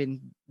job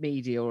in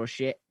media or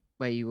shit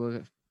where you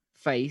were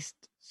faced,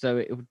 so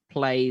it would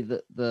play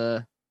that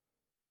the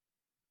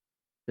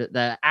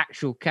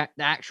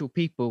actual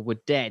people were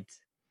dead.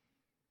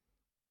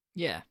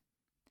 Yeah.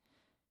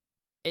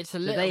 It's a So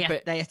little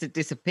bit. they had to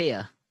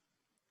disappear.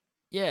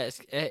 Yeah.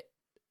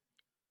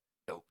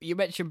 You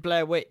mentioned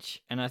Blair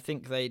Witch, and I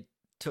think they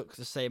took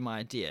the same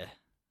idea.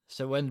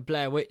 So when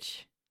Blair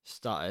Witch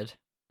started,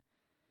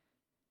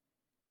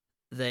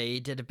 they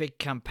did a big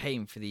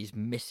campaign for these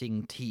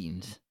missing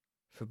teens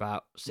for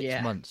about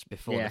 6 months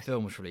before the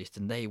film was released,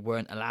 and they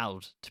weren't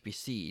allowed to be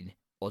seen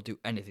or do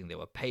anything. They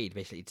were paid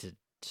basically to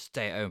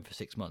stay at home for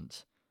 6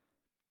 months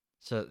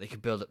so that they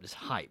could build up this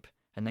hype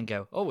and then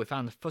go, oh, we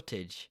found the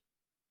footage.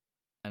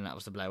 And that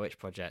was the Blair Witch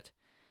Project.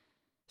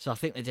 So I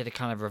think they did a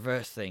kind of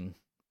reverse thing.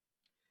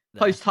 there.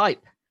 Post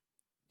hype.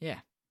 Yeah.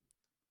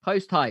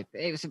 Post hype.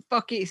 It's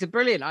a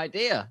brilliant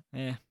idea.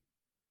 Yeah.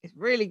 It's a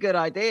really good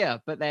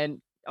idea. But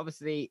then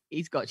obviously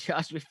he's got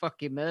charged with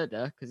fucking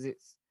murder because I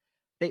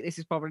think this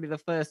is probably the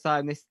first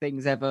time this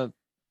thing's ever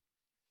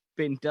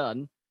been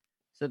done.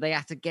 So they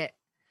had to get.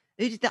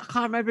 I can't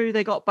remember who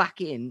they got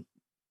back in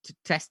to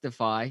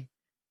testify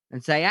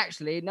and say,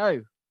 actually,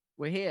 no,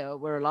 we're here,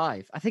 we're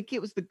alive. I think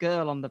it was the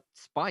girl on the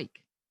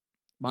spike.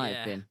 Might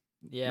have been.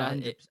 Yeah.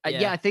 100%.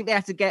 Yeah, I think they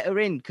had to get her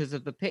in because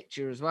of the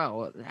picture as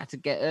well. They had to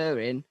get her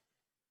in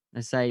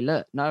and say,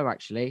 look, no,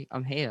 actually,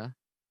 I'm here.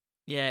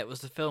 Yeah, it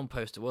was the film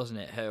poster, wasn't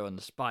it? Her on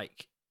the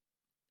spike.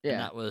 Yeah.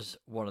 And that was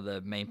one of the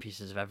main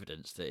pieces of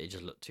evidence that it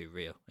just looked too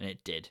real. And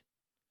it did.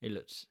 It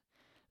looks...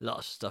 A lot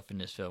of stuff in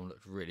this film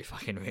looked really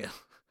fucking real.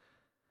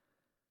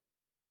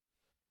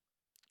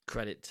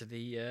 Credit to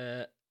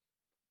the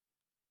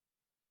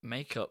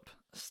makeup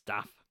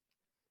staff.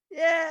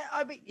 Yeah,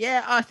 I mean,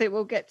 yeah, I think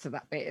we'll get to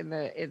that bit in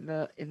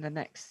the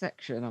next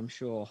section, I'm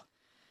sure.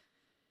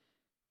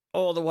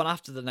 Or the one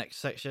after the next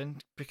section,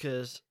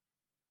 because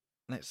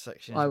next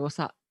section. Oh, what's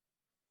that?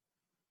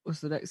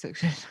 What's the next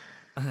section?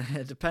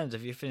 It depends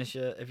if you finished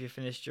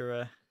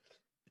your.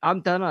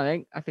 I'm done.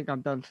 I think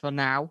I'm done for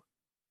now.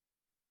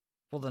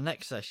 Well, the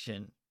next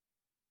section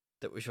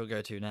that we shall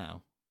go to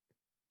now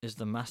is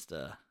the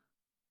Master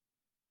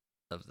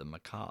of the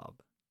Macabre.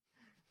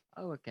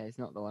 Oh, okay. It's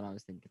not the one I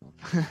was thinking of.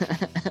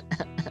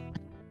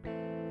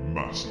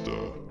 Master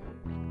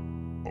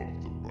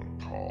of the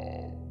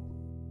Macabre.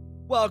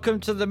 Welcome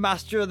to the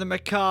Master of the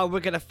Macabre.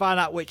 We're going to find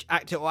out which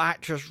actor or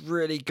actress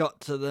really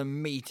got to the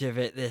meat of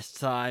it this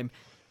time.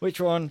 Which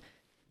one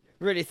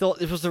really thought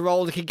this was the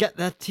role they could get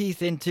their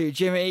teeth into,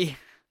 Jimmy?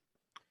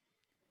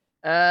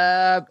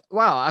 Well,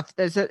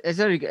 there's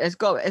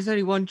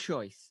only one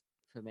choice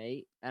for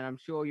me, and I'm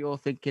sure you're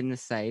thinking the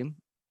same.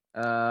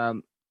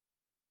 100%.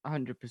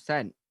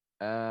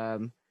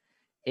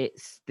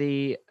 It's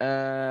the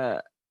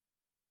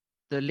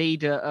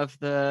leader of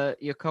the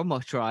Yakomo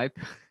tribe.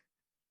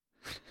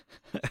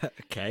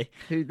 Okay.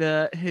 Who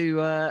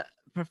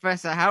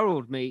Professor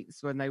Harold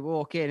meets when they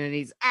walk in, and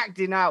he's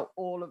acting out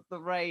all of the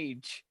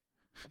rage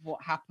of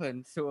what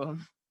happened to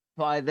him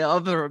by the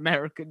other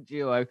American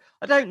duo.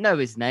 I don't know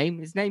his name.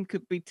 His name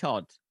could be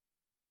Todd.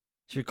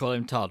 Should we call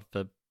him Todd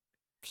for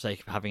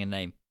sake of having a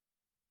name?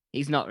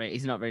 He's not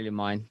really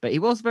mine, but he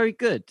was very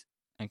good.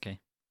 Okay.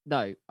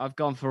 No, I've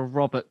gone for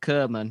Robert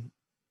Kerman,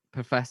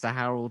 Professor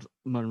Harold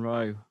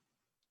Monroe.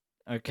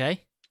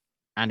 Okay.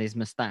 And his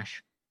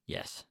moustache.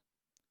 Yes.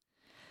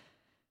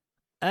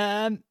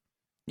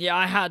 Yeah,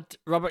 I had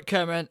Robert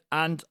Kerman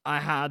and I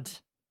had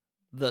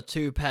the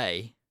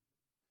toupee.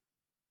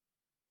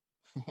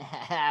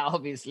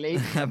 Obviously.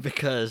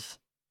 Because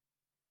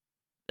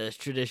there's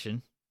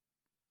tradition.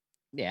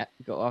 Yeah,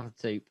 got off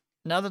the toupee.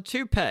 Now, the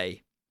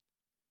toupee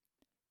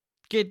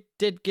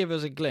did give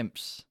us a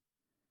glimpse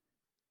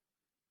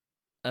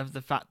of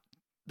the fact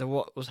that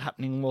what was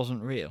happening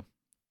wasn't real.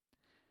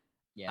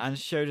 Yeah. And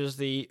showed us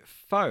the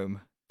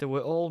foam that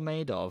we're all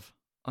made of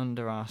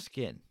under our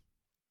skin.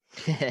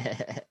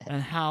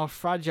 And how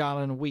fragile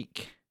and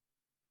weak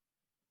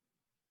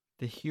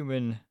the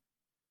human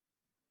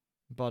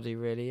body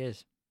really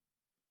is.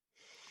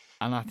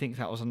 And I think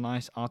that was a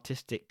nice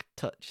artistic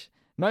touch.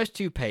 Most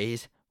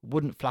toupees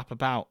wouldn't flap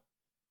about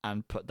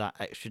and put that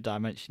extra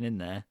dimension in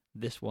there.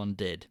 This one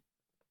did.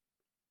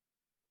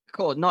 Of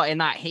course, not in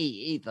that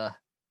heat either.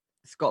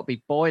 It's got to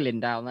be boiling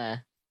down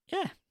there.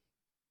 Yeah.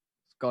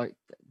 It's got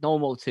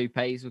normal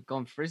toupees have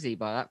gone frizzy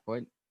by that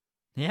point.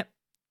 Yep.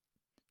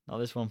 Not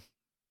this one.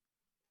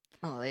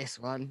 Oh, this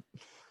one.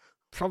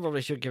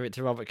 Probably should give it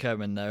to Robert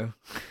Kerman, though.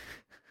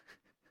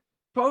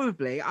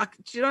 Probably.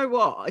 Do you know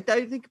what? I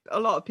don't think a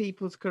lot of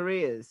people's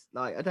careers,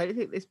 I don't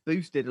think this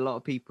boosted a lot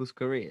of people's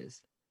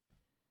careers.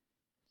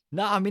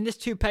 No, I mean, this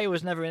toupee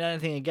was never in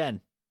anything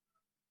again.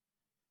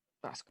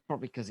 That's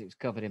probably because it was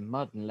covered in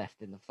mud and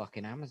left in the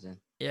fucking Amazon.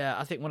 Yeah,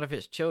 I think one of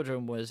its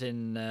children was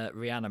in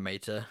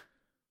Reanimator.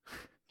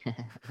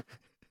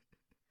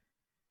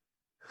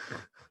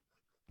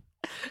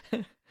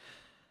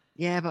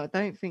 Yeah, but I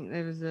don't think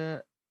there was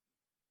a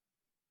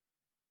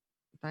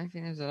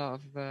lot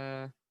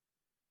of.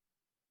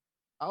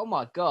 Oh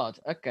my god!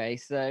 Okay,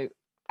 so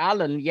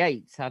Alan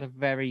Yates had a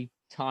very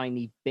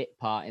tiny bit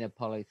part in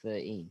Apollo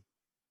 13.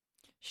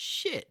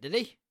 Shit, did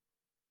he?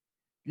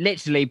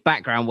 Literally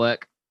background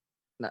work.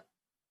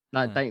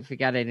 No, Huh. don't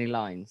forget any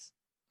lines.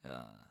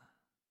 Uh,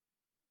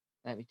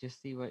 Let me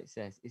just see what it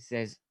says. It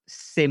says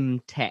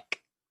Sim Tech.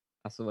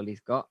 That's all he's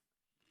got.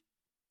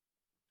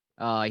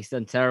 Oh, he's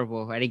done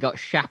terrible. And he got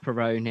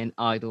Chaperone in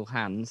Idle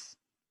Hands.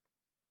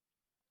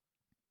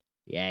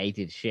 Yeah, he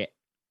did shit.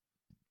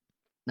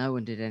 No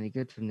one did any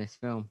good from this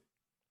film.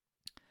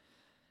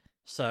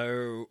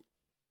 so,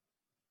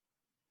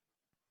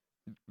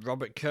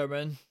 Robert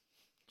Kerman.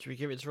 Should we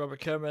give it to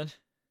Robert Kerman?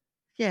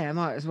 Yeah, I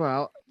might as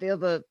well. The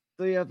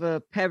other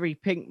Perry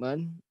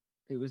Pinkman,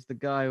 who was the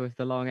guy with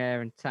the long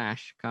hair and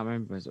tash. Can't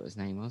remember what his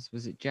name was.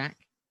 Was it Jack?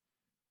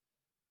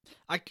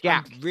 I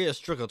Jack. really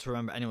struggle to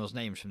remember anyone's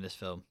names from this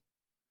film.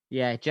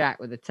 Yeah, Jack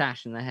with the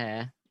tash and the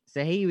hair.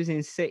 So he was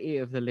in City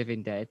of the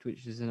Living Dead,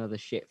 which is another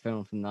shit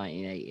film from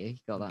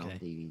 1980. Got that on Okay.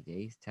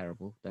 DVD. It's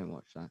terrible. Don't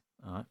watch that.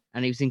 All right.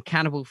 And he was in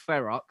Cannibal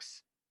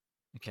Ferox.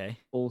 Okay.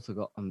 Also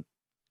got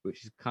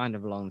which is kind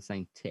of along the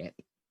same tip.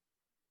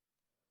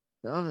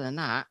 But other than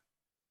that,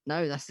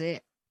 no, that's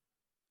it.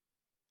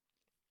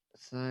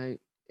 So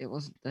it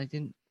wasn't. They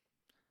didn't.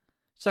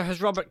 So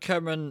has Robert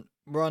Kerman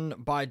run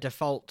by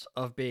default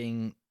of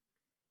being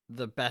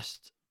the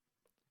best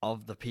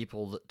of the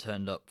people that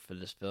turned up for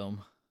this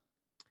film?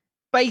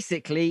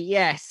 Basically,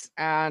 yes.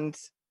 And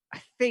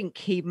I think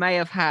he may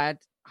have had.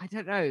 I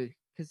don't know,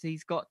 because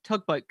he's got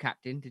Tugboat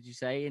Captain. Did you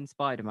say in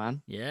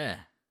Spider-Man Yeah.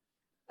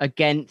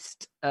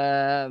 against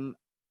Alan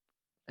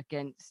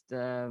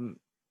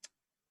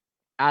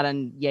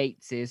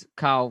Yates's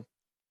Carl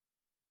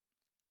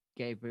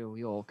Gabriel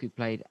York, who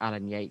played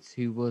Alan Yates,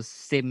 who was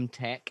Sim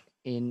Tech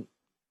in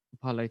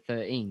Apollo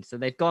 13. So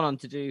they've gone on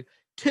to do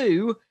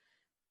 2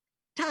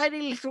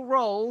 tiny little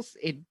roles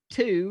in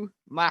 2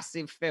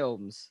 massive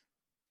films.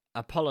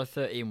 Apollo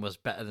 13 was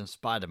better than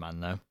Spider-Man,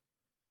 though.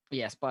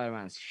 Yeah,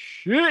 Spider-Man's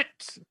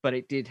shit, but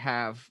it did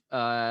have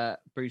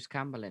Bruce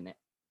Campbell in it.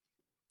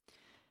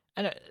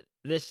 And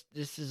this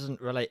doesn't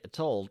relate at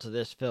all to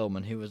this film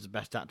and who was the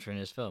best actor in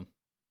this film.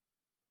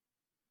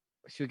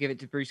 Should we give it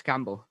to Bruce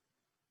Campbell?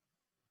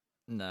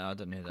 No, I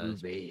don't know who that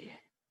is. Groovy.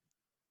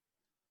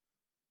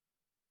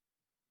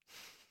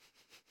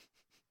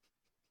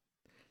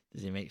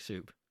 Does he make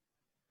soup?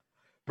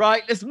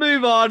 Right, let's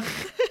move on.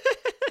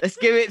 Let's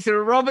give it to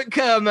Robert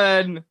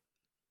Kerman.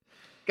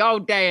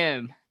 God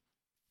damn.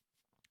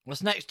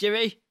 What's next,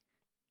 Jimmy?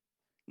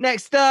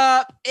 Next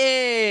up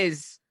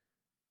is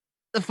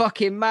the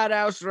fucking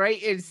Madhouse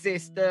rating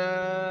system.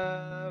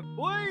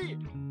 Boy.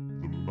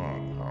 The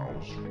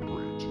Madhouse rating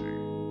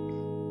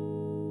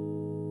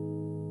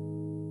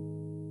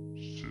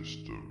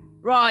system.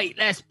 Right,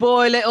 let's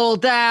boil it all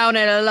down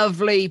in a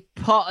lovely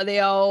pot of the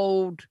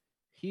old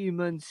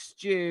human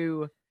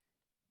stew.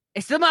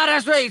 It's the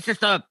Madhouse rating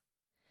system.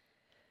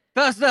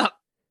 First up,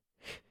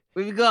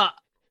 we've got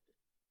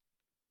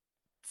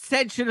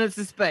tension and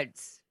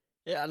suspense.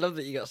 Yeah, I love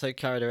that you got so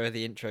carried away with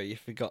the intro you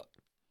forgot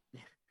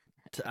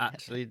to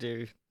actually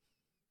do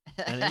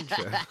an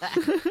intro.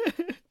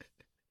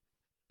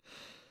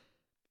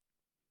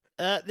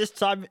 This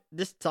time,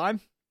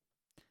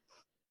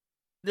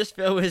 this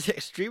film is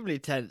extremely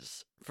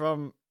tense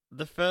from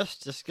the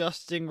first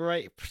disgusting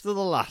rape to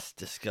the last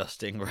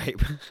disgusting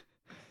rape.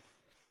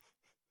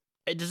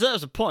 It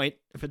deserves a point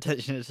for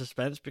tension and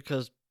suspense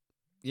because,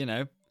 you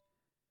know,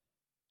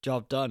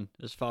 job done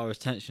as far as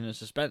tension and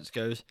suspense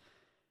goes.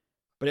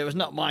 But it was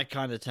not my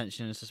kind of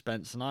tension and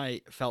suspense, and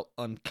I felt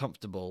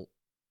uncomfortable,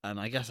 and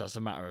I guess that's a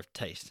matter of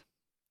taste.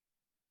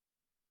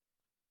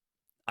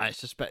 I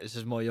suspect this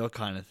is more your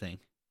kind of thing,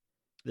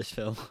 this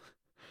film.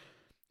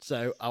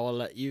 So I will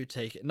let you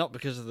take it, not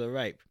because of the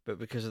rape, but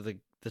because of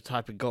the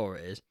type of gore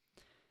it is.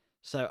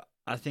 So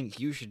I think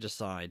you should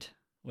decide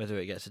whether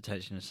it gets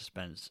attention and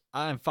suspense.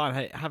 I'm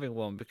fine having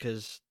one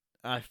because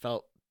I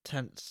felt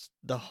tense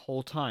the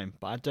whole time,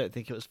 but I don't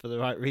think it was for the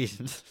right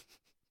reasons.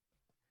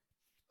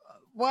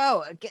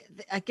 Well,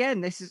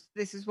 again, this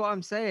is what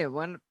I'm saying.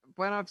 When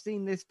I've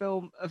seen this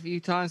film a few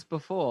times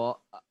before,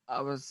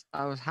 I was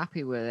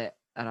happy with it,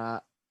 and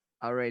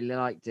I really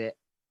liked it,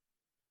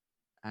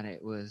 and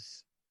it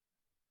was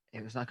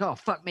like, oh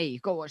fuck me,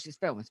 you've got to watch this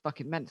film. It's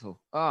fucking mental.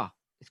 Oh,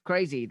 it's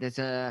crazy. There's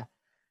a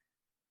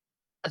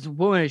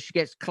woman, she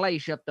gets clay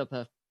shoved up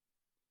her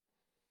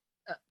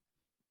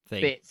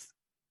Thing. bits,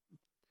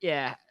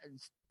 yeah,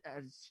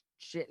 and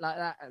shit like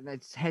that, and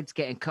its head's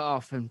getting cut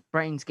off and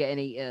brains getting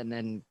eaten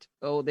and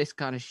all this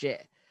kind of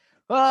shit.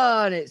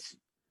 Oh, and it's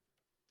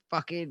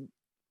fucking,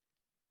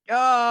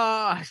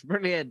 oh, it's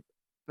brilliant.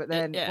 But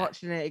then Yeah.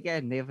 watching it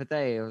again the other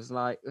day, I was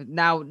like,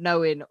 now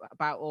knowing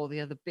about all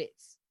the other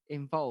bits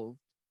involved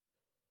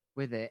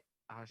with it,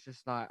 I was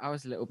just like, I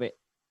was a little bit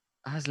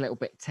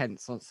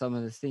tense on some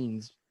of the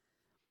scenes.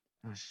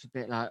 I was just a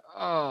bit like,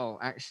 oh,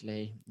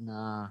 actually,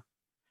 nah,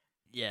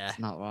 Yeah. it's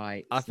not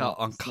right. I It's felt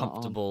not- it's not on.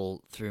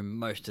 uncomfortable through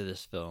most of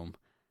this film.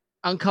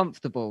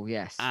 Uncomfortable,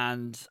 yes.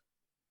 And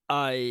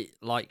I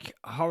like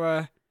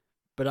horror,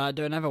 but I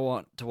don't ever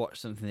want to watch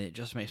something that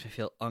just makes me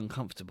feel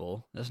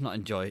uncomfortable. I don't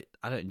enjoy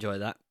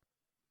that.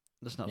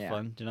 That's not Yeah.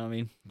 fun. Do you know what I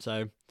mean?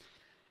 So,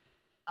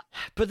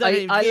 but then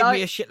it I gave like-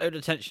 me a shitload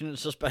of tension and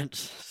suspense.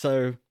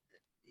 So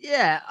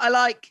Yeah, I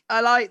like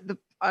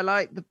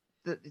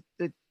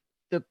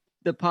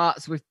the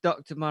parts with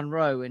Dr.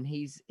 Monroe, and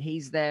he's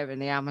there in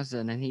the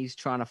Amazon, and he's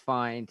trying to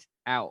find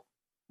out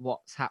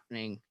what's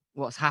happened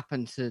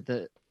to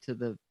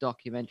the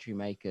documentary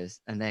makers,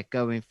 and they're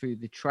going through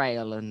the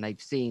trail, and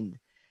they've seen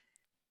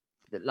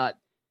that, like,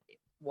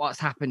 what's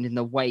happened in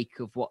the wake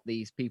of what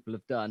these people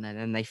have done, and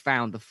then they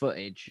found the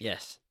footage.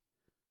 yes,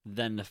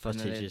 then the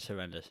footage is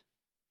horrendous.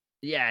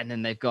 Yeah, and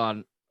then they've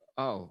gone,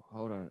 oh,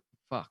 hold on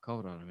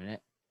a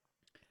minute.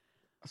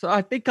 So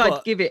I think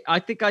I'd give it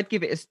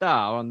a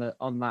star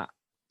on that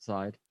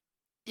side.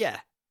 Yeah,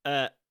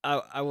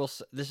 I will.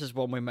 This is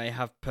one we may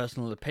have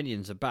personal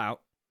opinions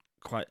about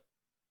quite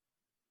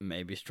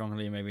maybe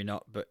strongly, maybe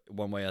not, but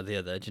one way or the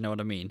other. Do you know what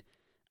I mean?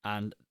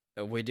 And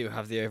we do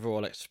have the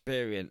overall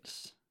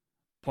experience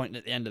point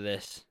at the end of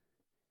this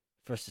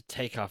for us to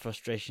take our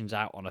frustrations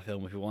out on a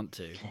film if we want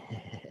to.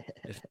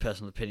 It's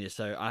personal opinion.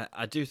 So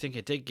I do think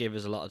it did give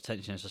us a lot of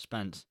tension and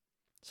suspense.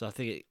 So I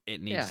think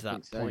it needs I that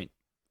think so. point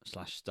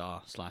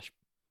 /star/7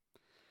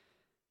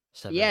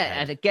 Yeah, head.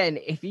 and again,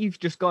 if you've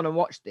just gone and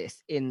watched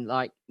this in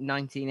like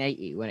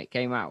 1980 when it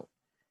came out,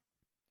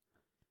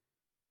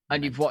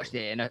 and you've watched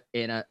Mental.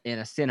 it in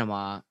a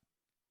cinema,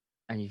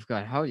 and you've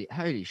gone,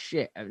 holy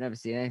shit, I've never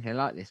seen anything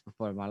like this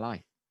before in my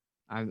life.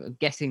 I'm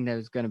guessing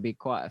there's going to be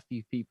quite a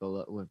few people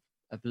that would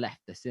have left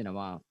the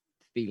cinema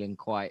feeling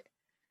quite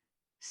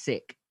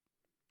sick.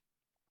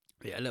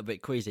 Yeah, a little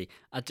bit queasy.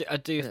 I do A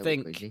little bit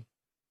think queasy.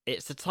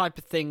 it's the type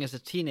of thing as a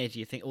teenager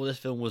you think, oh, this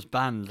film was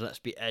banned, let's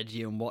be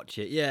edgy and watch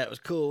it. Yeah, it was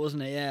cool,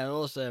 wasn't it? Yeah,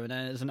 awesome. And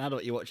then as an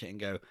adult you watch it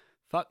and go,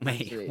 fuck me,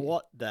 Absolutely.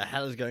 what the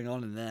hell is going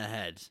on in their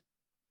heads?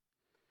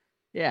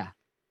 Yeah.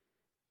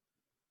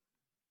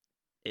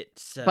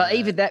 It's But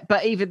even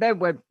then,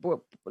 when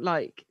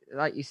like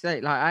you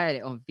say, like I had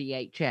it on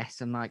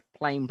VHS and like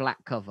plain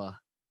black cover.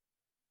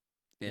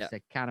 Yeah. It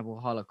said Cannibal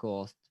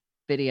Holocaust,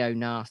 video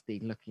nasty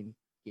looking.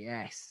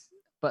 Yes,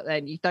 but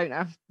then you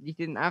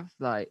didn't have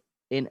like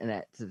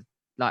internet to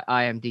like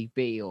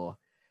IMDb or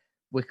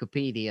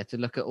Wikipedia to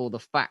look at all the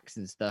facts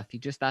and stuff. You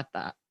just had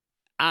that.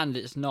 And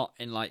it's not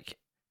in like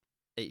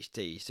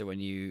HD, so when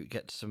you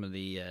get to some of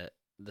the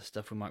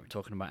stuff we might be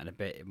talking about in a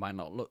bit, it might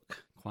not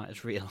look quite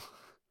as real.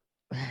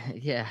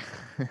 Yeah.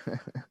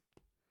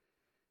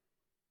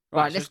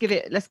 Right, so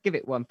let's give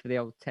it one for the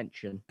old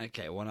tension,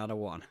 okay, 1 out of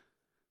 1.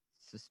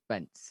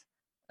 suspense.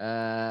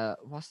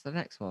 What's the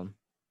next one?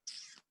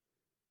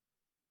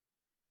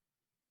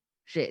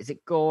 Shit, is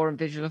it gore and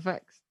visual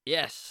effects?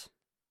 Yes.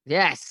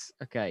 Yes.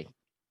 Okay.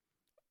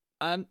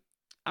 I'm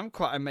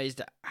quite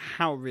amazed at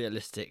how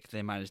realistic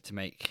they managed to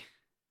make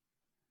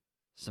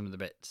some of the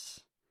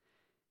bits.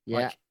 Yeah.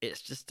 Like,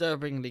 it's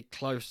disturbingly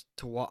close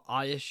to what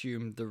I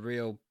assumed the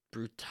real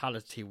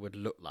brutality would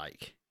look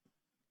like.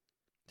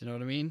 Do you know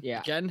what I mean? Yeah.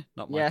 Again,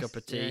 not my Yes, cup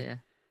of tea. Yeah.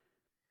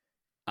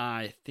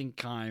 I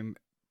think I'm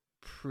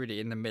pretty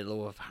in the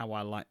middle of how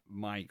I like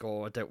my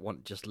gore. I don't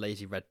want just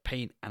lazy red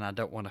paint, and I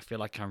don't want to feel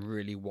like I'm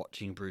really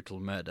watching brutal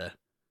murder.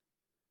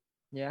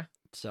 Yeah.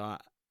 So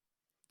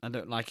I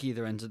don't like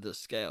either end of the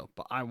scale,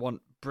 but I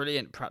want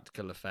brilliant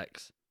practical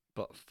effects,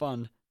 but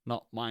fun,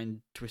 not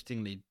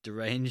mind-twistingly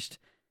deranged.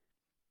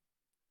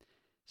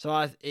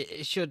 So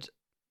it should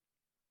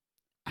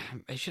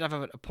have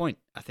a point,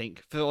 I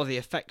think, for all the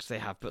effects they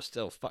have, but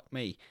still, fuck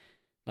me.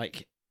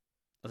 Like,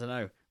 I don't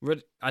know.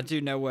 I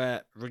do know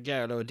where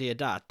Ruggero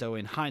Deodato,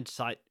 in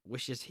hindsight,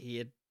 wishes he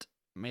had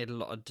made a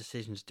lot of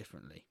decisions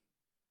differently.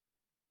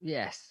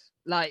 Yes.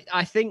 Like,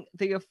 I think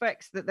the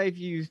effects that they've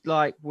used,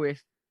 like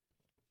with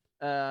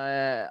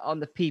on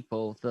the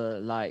people,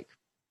 the like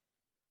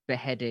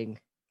beheading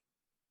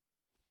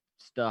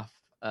stuff,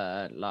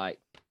 like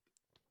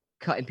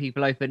cutting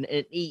people open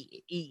and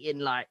eating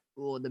like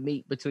all the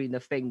meat between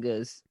the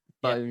fingers,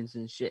 Yeah. bones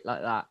and shit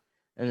like that,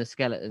 and the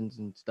skeletons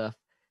and stuff.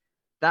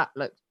 That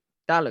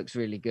looks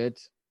really good.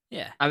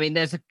 Yeah. I mean,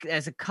 there's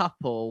a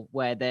couple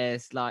where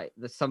there's like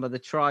some of the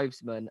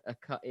tribesmen are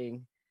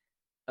cutting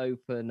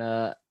open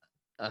a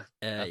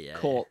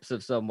corpse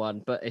of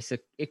someone, but it's a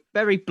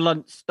very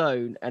blunt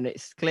stone, and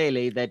it's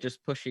clearly they're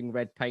just pushing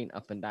red paint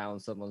up and down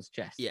someone's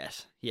chest.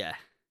 Yes. Yeah.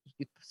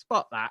 You could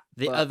spot that.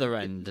 The but other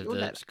end of you'll the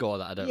let- score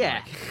that I don't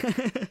Yeah.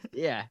 like.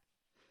 Yeah.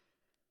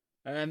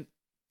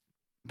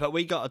 But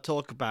we got to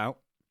talk about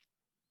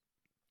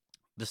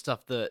the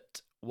stuff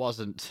that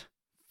wasn't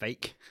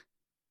fake.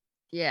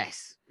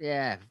 Yes.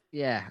 Yeah.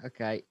 Yeah.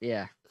 Okay.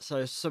 Yeah.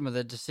 So some of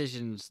the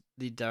decisions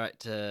the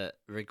director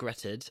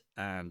regretted,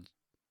 and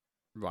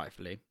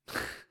rightfully,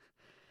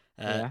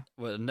 Yeah.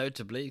 were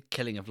notably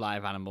killing of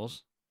live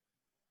animals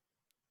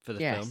for the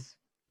film.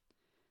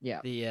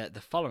 Yes. Yeah.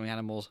 The following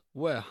animals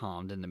were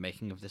harmed in the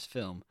making of this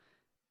film: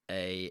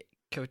 a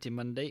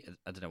coatimundi,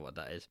 I don't know what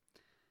that is,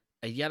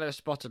 a yellow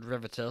spotted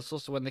river turtle.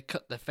 So when they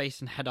cut the face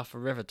and head off a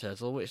river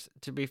turtle, which,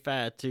 to be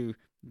fair to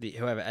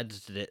whoever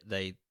edited it,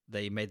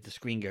 they made the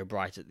screen go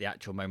bright at the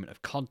actual moment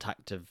of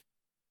contact of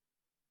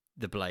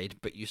the blade,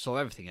 but you saw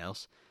everything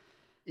else.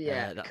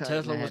 Yeah. That cutting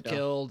turtle the was head off.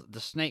 killed. The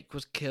snake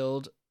was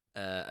killed.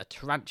 A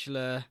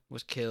tarantula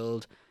was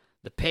killed.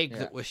 The pig Yeah.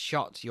 that was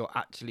shot, you're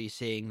actually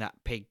seeing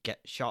that pig get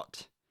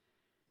shot.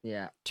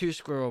 Yeah. 2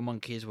 squirrel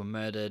monkeys were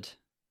murdered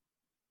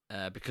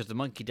because the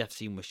monkey death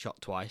scene was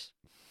shot twice.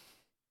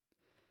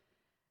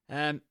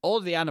 All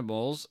the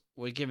animals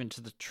were given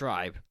to the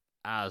tribe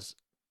as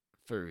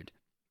food,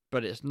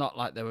 but it's not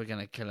like they were going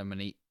to kill them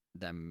and eat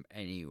them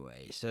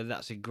anyway. So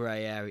that's a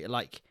grey area.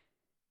 Like,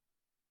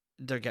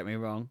 don't get me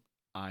wrong,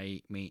 I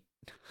eat meat.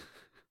 Do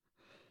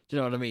you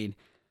know what I mean?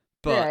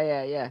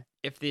 But Yeah.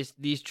 if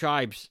these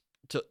tribes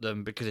took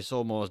them because it's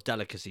almost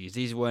delicacies,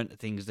 these weren't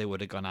things they would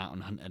have gone out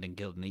and hunted and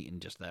killed and eaten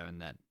just there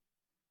and then.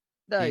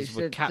 No, These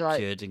were so, like,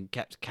 captured and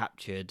kept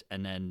captured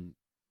and then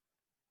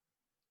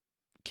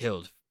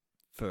killed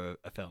for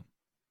a film.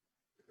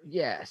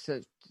 yeah,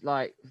 so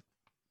like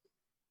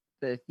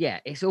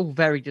it's all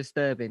very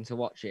disturbing to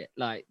watch it.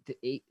 Like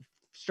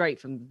straight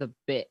from the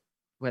bit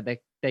where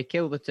they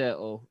kill the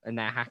turtle and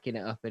they're hacking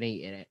it up and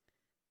eating it,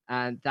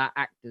 and that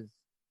actor's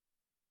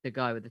the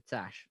guy with the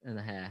tash and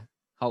the hair,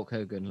 Hulk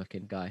Hogan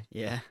looking guy,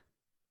 Yeah.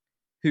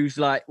 who's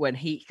like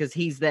because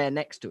he's there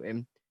next to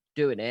him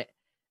doing it,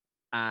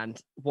 and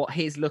what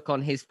his look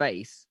on his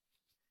face,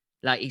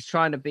 like he's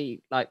trying to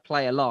be like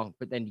play along,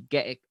 but then you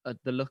get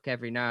the look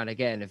every now and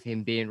again of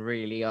him being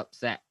really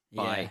upset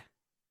by Yeah.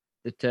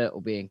 the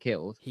turtle being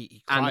killed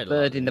He and cried the bird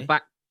a lot, in the didn't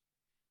back.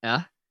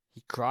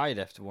 he cried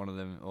after one of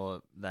them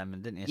or them,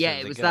 and didn't he? Yeah,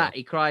 it was that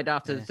he cried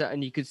after Yeah.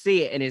 and you could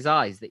see it in his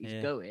eyes that he's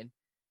Yeah. going,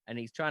 and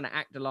he's trying to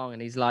act along,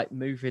 and he's like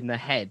moving the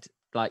head,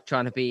 like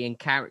trying to be in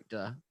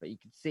character, but you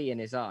could see in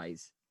his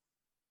eyes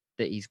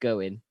that he's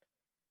going.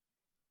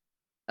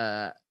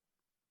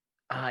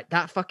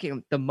 That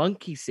fucking the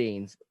monkey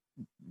scenes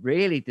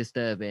really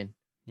disturbing.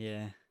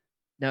 Yeah.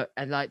 No,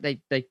 and like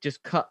they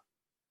just cut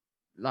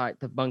like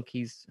the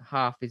monkey's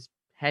half his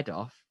head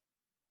off,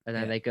 and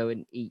then Yeah. they go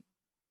and eat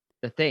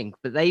the thing.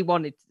 But they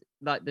wanted,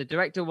 like, the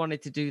director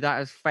wanted to do that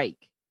as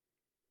fake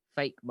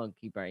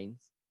monkey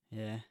brains.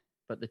 Yeah.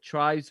 But the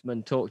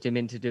tribesman talked him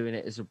into doing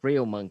it as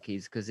real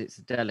monkeys because it's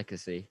a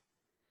delicacy.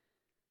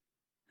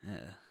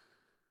 Yeah.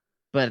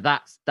 But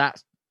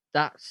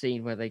that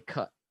scene where they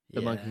cut the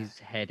Yeah. monkey's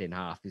head in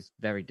half is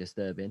very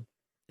disturbing.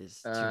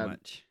 It's too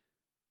much.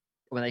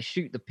 When they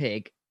shoot the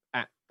pig,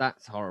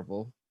 that's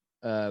horrible.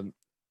 There's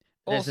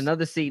Also,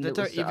 another scene They that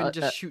don't was even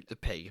just shoot the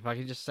pig. If I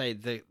can just say,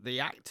 the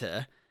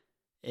actor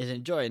is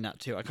enjoying that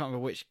too. I can't remember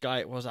which guy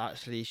it was that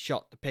actually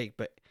shot the pig,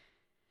 but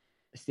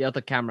it's the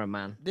other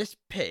cameraman. this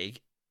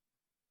pig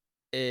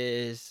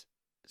is,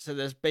 so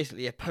there's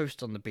basically a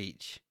post on the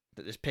beach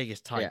that this pig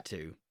is tied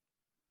to,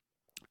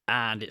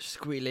 and it's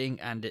squealing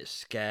and it's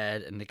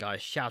scared, and the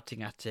guy's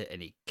shouting at it,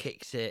 and he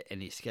kicks it,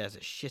 and he scares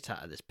the shit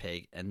out of this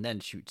pig, and then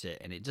shoots it,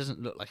 and it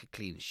doesn't look like a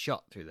clean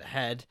shot through the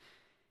head.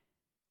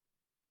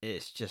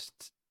 It's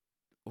just,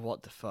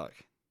 what the fuck?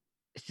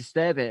 It's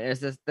disturbing.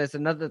 There's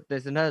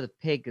another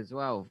pig as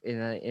well in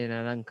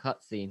an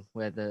uncut scene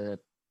where the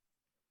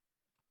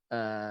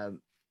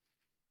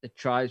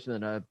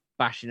tribesmen are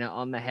bashing it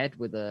on the head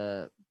with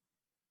a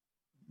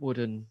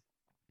wooden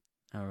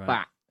All right.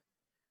 bat,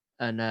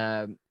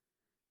 and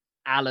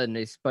Alan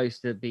is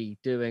supposed to be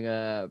doing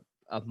a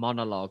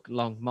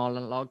long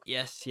monologue,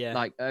 Yes, yeah.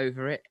 like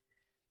over it,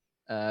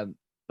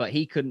 but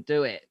he couldn't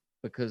do it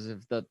because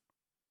of the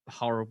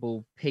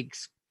horrible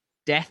pig's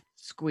death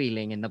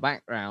squealing in the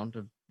background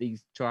of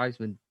these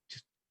tribesmen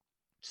just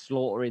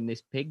slaughtering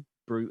this pig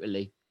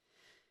brutally.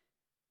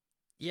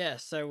 Yeah,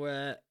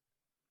 so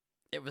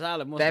it was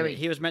Alan, wasn't Very- it?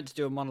 He was meant to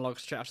do a monologue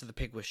straight after the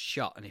pig was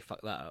shot, and he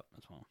fucked that up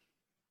as well.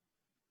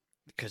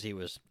 Because he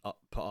was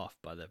put off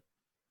by the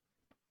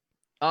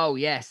Oh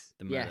yes,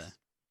 murder. yes,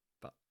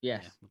 But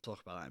yes. yeah, we'll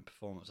talk about that in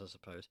performance, I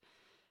suppose.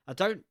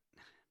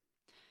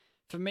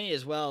 For me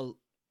as well,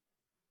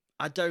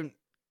 I don't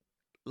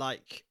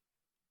like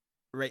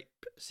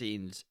rape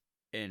scenes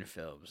in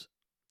films.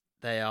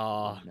 They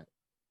are... No.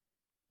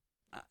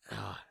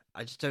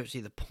 I just don't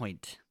see the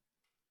point.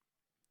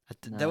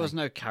 There No. was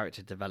no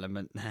character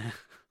development there.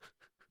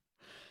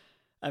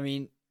 I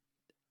mean,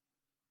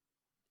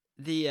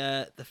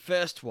 the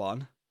first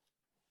one,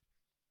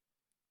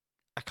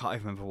 I can't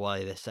even remember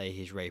why they say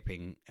he's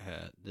raping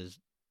her.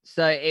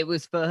 So it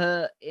was for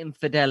her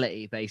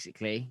infidelity,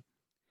 basically.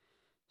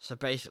 So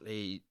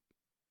basically,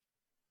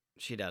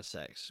 she'd had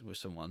sex with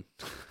someone.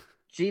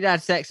 She'd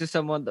had sex with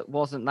someone that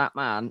wasn't that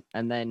man,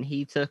 and then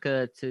he took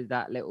her to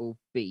that little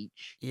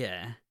beach,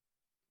 Yeah.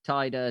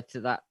 tied her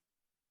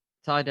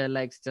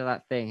legs to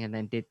that thing, and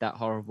then did that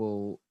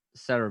horrible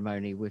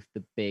ceremony with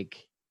the big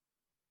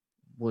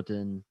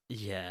wooden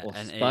Yeah, or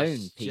and stone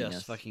it's penis.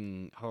 just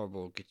fucking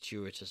horrible,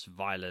 gratuitous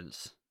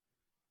violence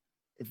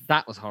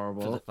That was for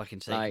horrible. the fucking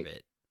sake like- of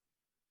it.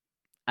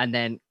 And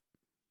then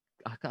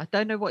I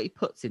don't know what he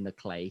puts in the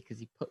clay because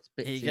he puts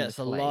bits. He in gets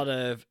the a clay. lot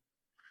of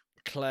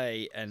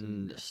clay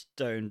and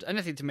stones,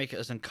 anything to make it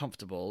as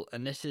uncomfortable.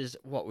 And this is,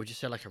 what would you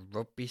say, like a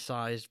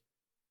rugby-sized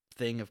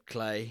thing of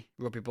clay,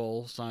 rugby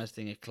ball-sized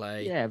thing of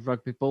clay. Yeah,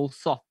 rugby ball,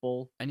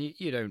 softball. And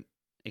you don't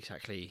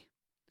exactly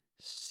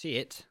see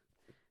it,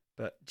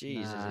 but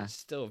Jesus, Nah. it's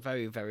still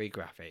very, very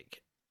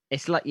graphic.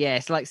 It's like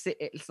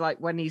it's like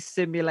when he's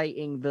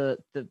simulating the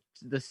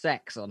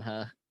sex on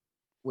her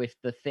with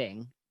the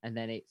thing, and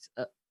then it's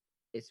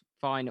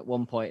fine at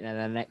one point, and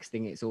then the next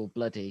thing it's all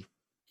bloody.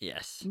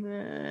 Yes.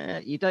 Nah,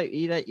 you don't.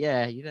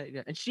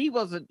 And she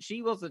was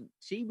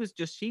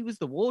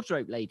the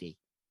wardrobe lady.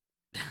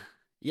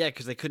 Yeah,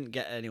 because they couldn't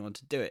get anyone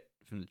to do it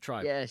from the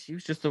tribe. Yeah, she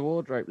was just the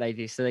wardrobe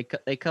lady. So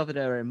they covered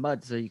her in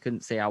mud so you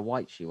couldn't see how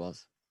white she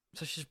was.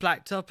 So she's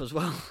blacked up as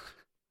well.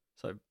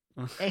 So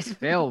This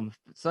film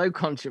so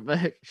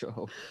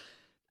controversial.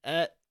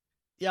 yeah,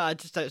 I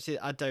just don't see.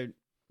 I don't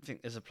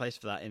think there's a place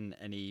for that in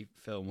any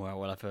film where I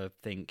will ever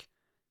think,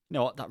 you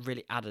know what, that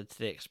really added to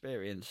the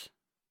experience.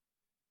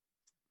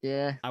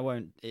 Yeah, I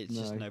won't. It's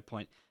just No. no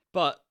point.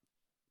 But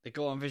They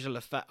go on visual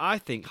effect. I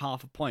think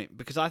half a point,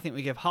 because I think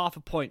we give half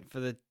a point for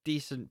the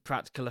decent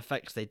practical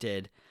effects they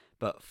did,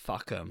 but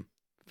fuck them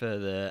for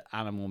the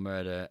animal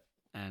murder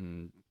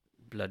and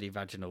bloody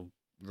vaginal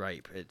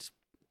rape. It's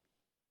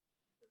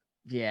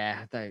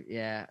Yeah,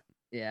 yeah.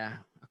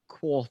 A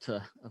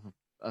quarter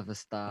of a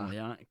star.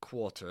 yeah, a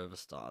quarter of a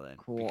star then.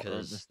 Quarter of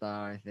because a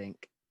star, I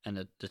think. and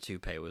the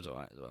toupee was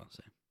alright as well.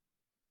 So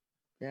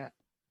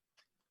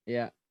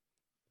Yeah.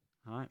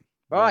 all right,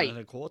 Right.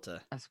 1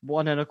 1/4. That's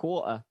 1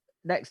 1/4.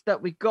 Next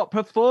up, we got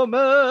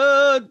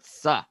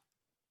performance.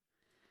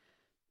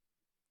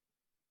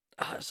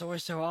 It's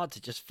always so hard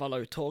to just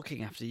follow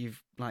talking after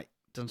you've like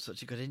done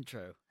such a good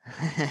intro.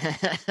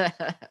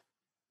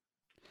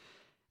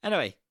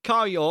 Anyway,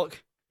 Carl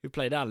York, who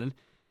played Alan,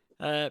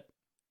 turned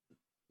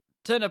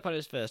up on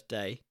his first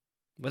day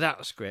without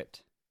a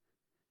script,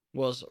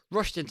 was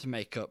rushed into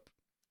makeup,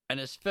 and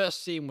his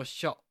first scene was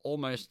shot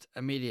almost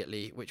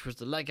immediately, which was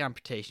the leg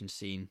amputation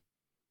scene.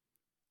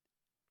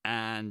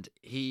 And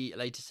he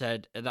later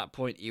said at that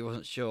point he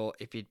wasn't sure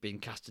if he'd been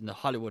cast in a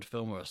Hollywood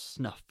film or a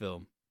snuff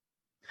film.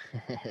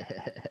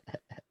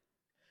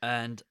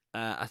 And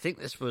I think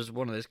this was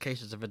one of those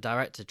cases of a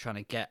director trying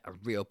to get a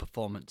real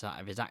performance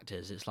out of his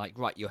actors. It's like,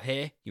 right, you're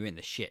here, you're in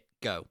the shit,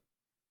 go.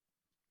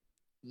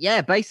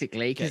 Yeah,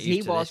 basically, Get because used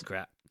he to was. this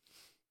crap.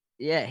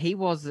 Yeah, he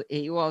was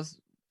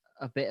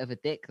a bit of a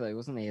dick though,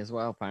 wasn't he? As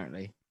well,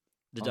 apparently.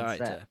 The on set.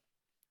 director.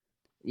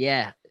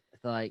 Yeah,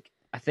 like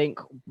I think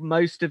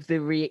most of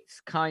the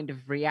kind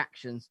of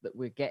reactions that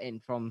we're getting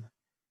from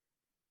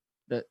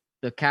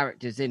the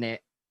characters in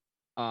it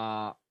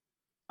are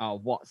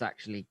what's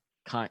actually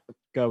kind of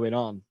going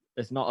on.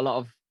 There's not a lot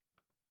of.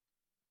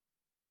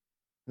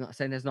 I'm not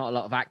saying there's not a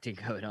lot of acting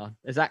going on.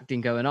 There's acting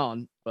going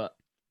on, but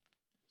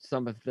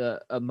some of the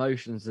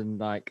emotions and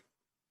like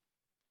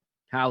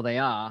how they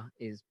are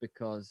is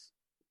because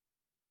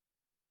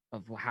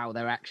of how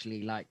they're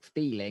actually like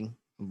feeling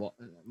and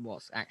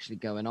what's actually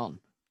going on.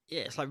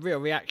 Yeah, it's like real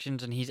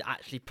reactions, and he's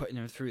actually putting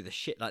them through the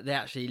shit. Like they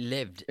actually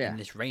lived Yeah. in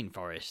this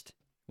rainforest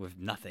with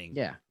nothing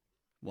Yeah.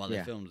 while they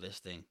Yeah. filmed this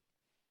thing.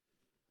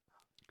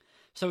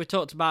 So we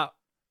talked about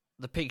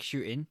the pig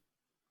shooting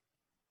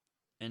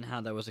and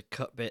how there was a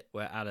cut bit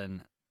where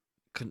Alan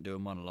couldn't do a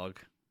monologue.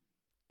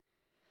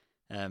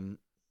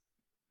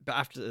 But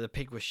after the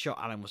pig was shot,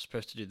 Alan was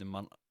supposed to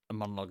do a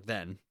monologue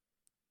then,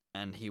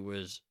 and he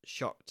was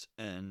shocked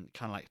and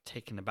kind of like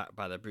taken aback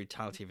by the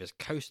brutality of his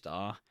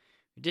co-star,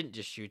 who didn't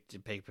just shoot the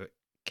pig but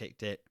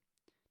kicked it,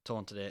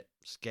 taunted it,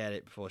 scared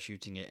it before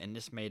shooting it, and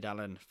this made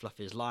Alan fluff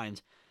his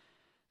lines.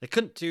 They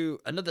couldn't do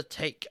another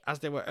take as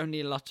they were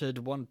only allotted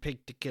one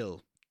pig to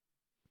kill.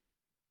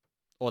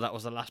 Or that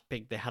was the last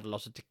pig they had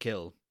allotted to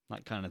kill,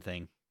 that kind of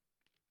thing.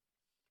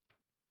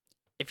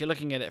 If you're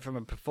looking at it from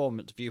a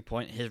performance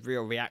viewpoint, his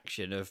real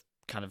reaction of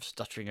kind of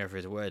stuttering over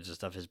his words and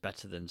stuff is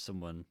better than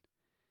someone.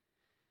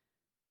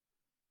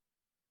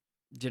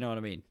 Do you know what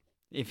I mean?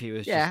 If he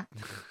was just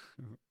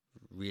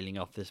reeling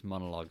off this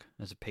monologue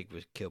as a pig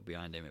was killed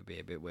behind him, it'd be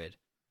a bit weird.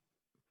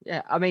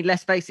 Yeah, I mean,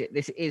 let's face it,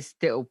 this is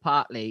still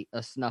partly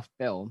a snuff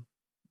film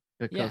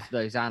because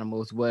those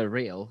animals were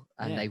real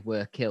and they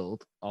were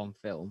killed on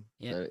film.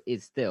 Yeah. So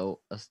it's still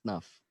a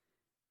snuff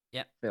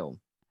film.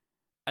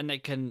 And they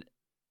can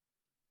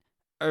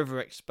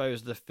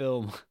overexpose the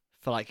film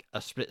for like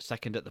a split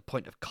second at the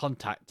point of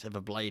contact of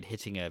a blade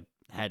hitting a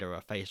head or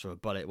a face or a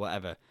bullet,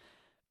 whatever.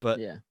 But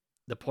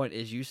the point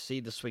is you see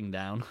the swing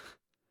down,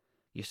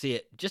 you see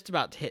it just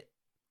about to hit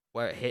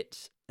where it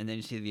hits, and then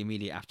you see the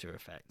immediate after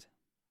effect.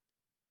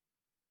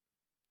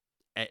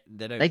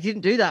 They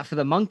didn't do that for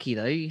the monkey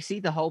though. You see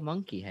the whole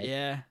monkey head.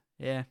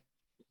 Yeah.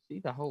 You see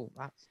the whole.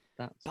 That's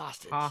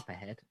Bastards. half a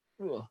head.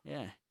 Ugh.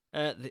 Yeah.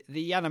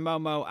 The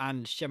Yanomamo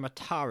and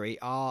Shematari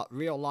are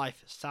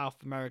real-life South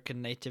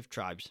American native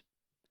tribes.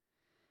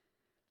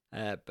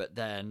 But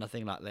they're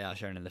nothing like they are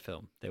shown in the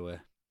film. They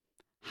were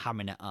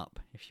hamming it up,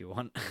 if you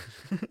want.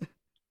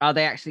 Are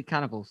they actually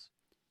cannibals?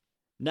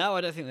 No,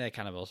 I don't think they're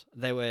cannibals.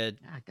 They were...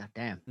 Ah,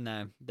 goddamn.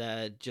 No,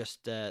 they're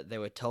just... they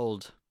were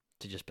told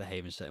to just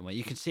behave in a certain way.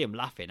 You can see them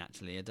laughing,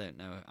 actually. I don't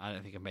know. I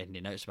don't think I've made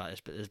any notes about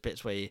this, but there's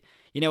bits where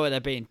you know where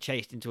they're being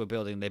chased into a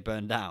building they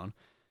burn down?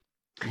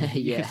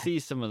 You can see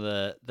some of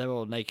they're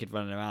all naked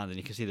running around, and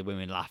you can see the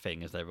women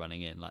laughing as they're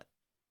running in, like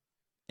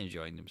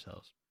enjoying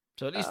themselves.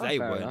 So at least they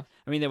weren't. Enough.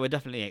 I mean, they were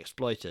definitely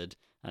exploited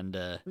and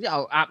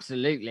Oh,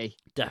 absolutely.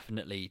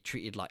 definitely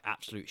treated like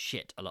absolute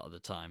shit a lot of the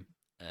time,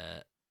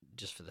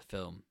 just for the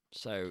film.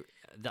 So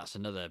that's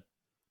another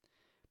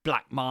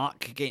black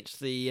mark against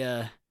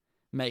the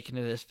making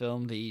of this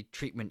film, the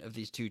treatment of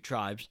these two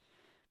tribes.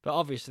 But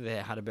obviously, they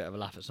had a bit of a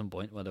laugh at some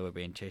point when they were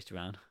being chased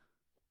around,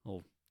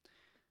 all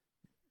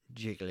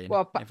jiggling.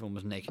 Well, everyone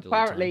was naked all the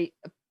time.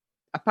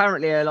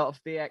 Apparently, a lot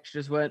of the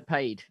extras weren't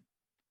paid.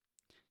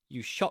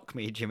 You shock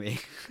me, Jimmy.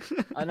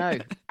 I know,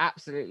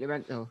 absolutely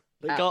mental.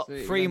 They got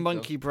Absolutely 3 mental.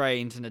 monkey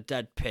brains and a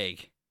dead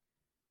pig.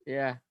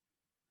 Yeah.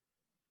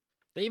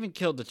 They even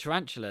killed the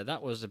tarantula.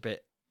 That was a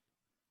bit...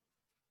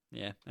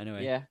 Yeah,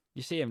 anyway. Yeah.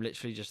 You see him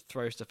literally just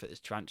throw stuff at this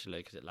tarantula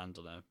because it lands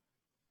on them.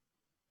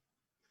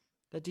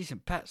 They're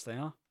decent pets, they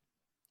are.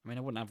 I mean,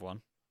 I wouldn't have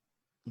one.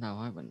 No,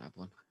 I wouldn't have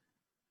one.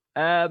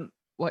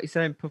 What are you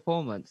saying?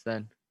 Performance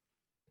then?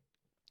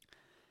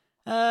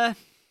 Half.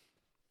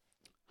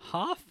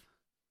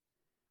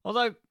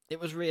 Although it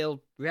was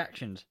real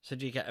reactions, so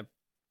do you get a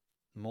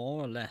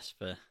more or less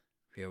for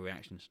real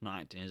reactions?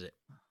 Not acting, is it?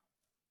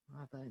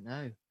 I don't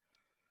know.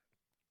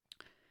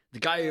 The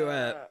guy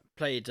who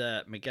played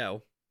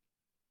Miguel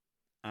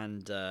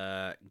and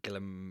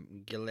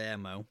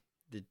Guillermo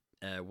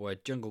were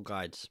jungle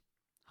guides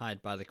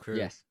hired by the crew.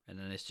 Yes. And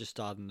then it's just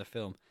starred in the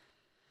film.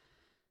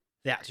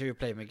 The actor who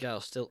played Miguel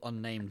still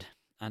unnamed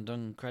and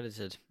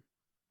uncredited.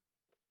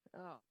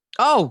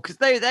 Oh, because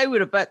they were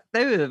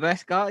the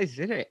best guys,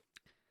 didn't it?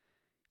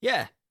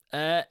 Yeah,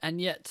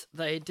 and yet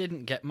they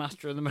didn't get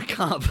Master of the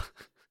Macabre.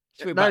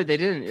 No, they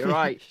didn't. You're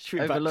right. Should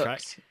we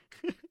Overlooked.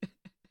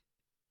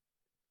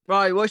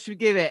 Right, what should we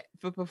give it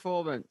for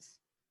performance?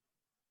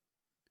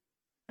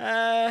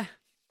 I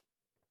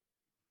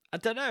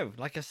don't know.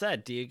 Like I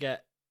said, do you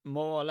get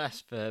more or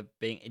less for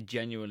being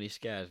genuinely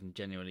scared and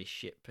genuinely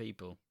shit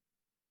people?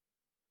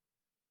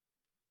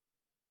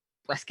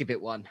 Let's give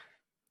it 1.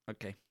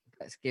 Okay.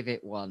 Let's give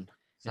it 1.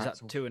 Is that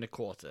 2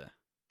 1/4?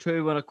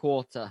 2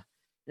 1/4.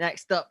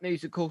 Next up,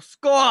 musical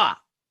score.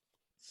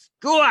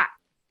 Score.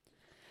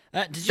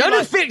 Did you Shut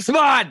like... a fix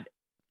man.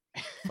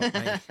 Fuck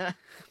me.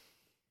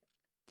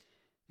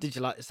 Did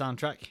you like the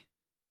soundtrack?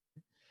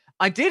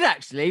 I did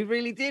actually,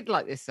 really did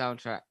like this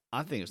soundtrack.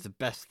 I think it's the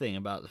best thing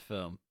about the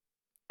film.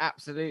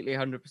 Absolutely,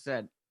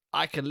 100%.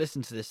 I could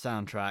listen to this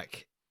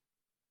soundtrack,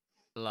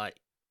 like,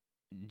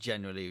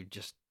 generally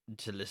just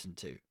to listen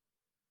to.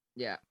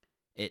 Yeah.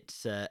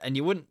 It's and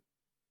you wouldn't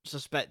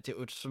suspect it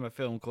was from a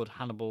film called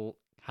Cannibal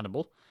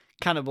Holocaust.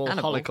 Cannibal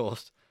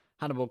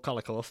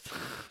Holocaust.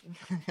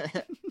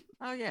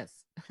 Oh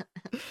yes.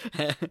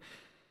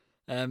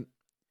 Yeah,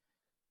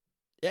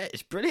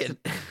 it's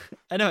brilliant.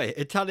 Anyway,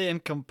 Italian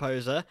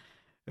composer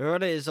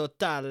Riz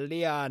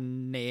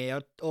Ottoliani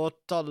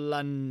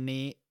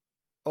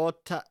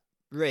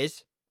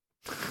Riz.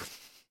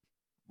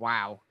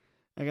 Wow.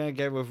 I'm gonna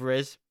go with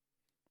Riz.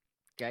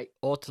 Okay.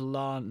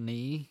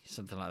 Ortolani,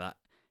 something like that.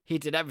 He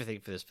did everything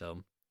for this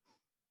film.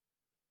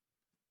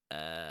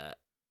 I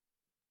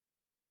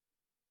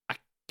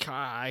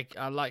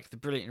like the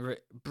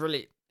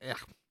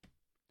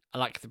I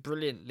like the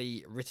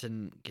brilliantly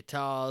written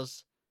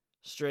guitars,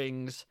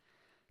 strings.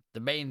 The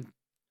main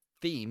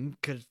theme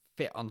could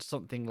fit on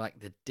something like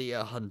the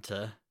Deer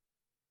Hunter.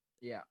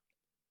 Yeah.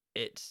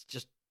 It's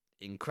just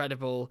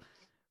incredible,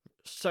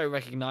 so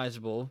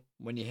recognizable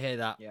when you hear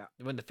that. Yeah.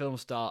 When the film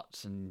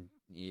starts and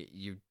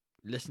you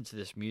listen to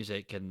this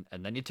music and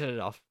then you turn it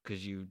off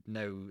because you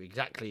know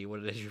exactly what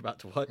it is you're about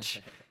to watch.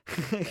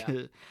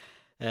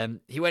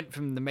 He went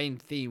from the main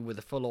theme with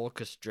a full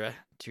orchestra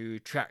to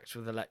tracks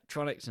with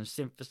electronics and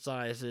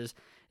synthesizers.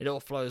 It all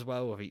flows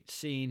well with each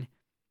scene.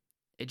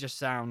 It just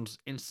sounds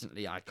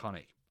instantly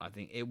iconic. I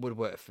think it would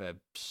work for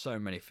so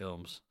many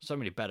films, so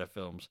many better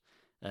films,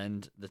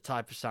 and the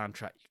type of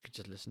soundtrack you could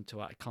just listen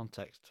to out of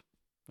context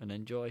and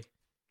enjoy.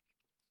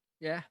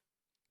 Yeah.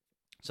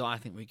 So I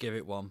think we give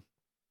it 1.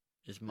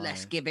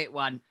 Let's give it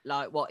 1,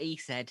 like what he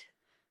said.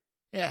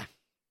 Yeah.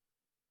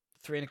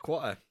 3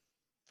 1/4.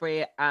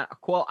 3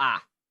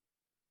 1/4.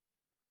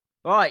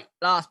 Right,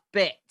 last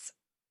bit.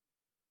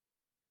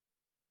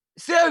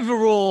 It's the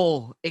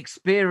overall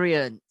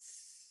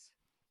experience.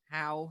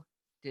 How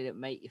did it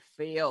make you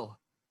feel?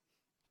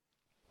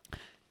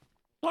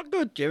 Not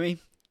good, Jimmy.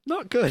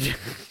 Not good.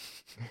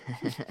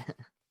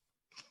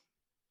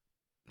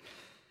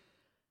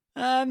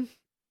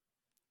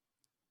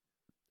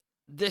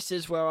 This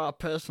is where our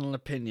personal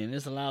opinion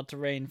is allowed to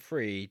reign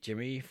free,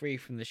 Jimmy, free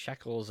from the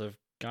shackles of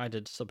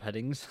guided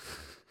subheadings.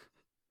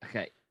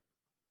 Okay.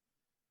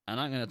 And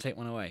I'm going to take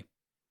one away.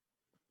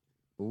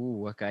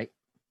 Ooh, okay.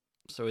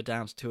 So we're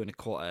down to 2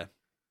 1/4.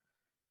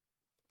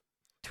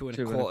 2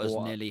 2 1/4 is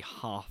 1/4. nearly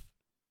half,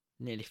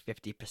 nearly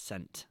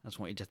 50%. I just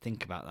want you to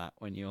think about that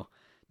when you're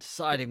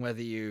deciding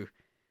whether you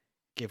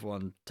give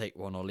 1, take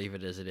 1, or leave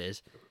it as it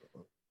is.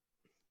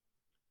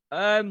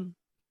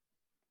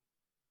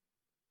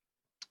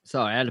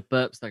 Sorry, I had a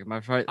burp stuck in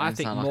my throat. I That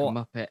think sound more-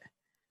 like a muppet.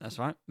 That's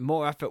right.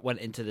 More effort went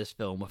into this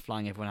film with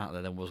flying everyone out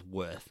there than was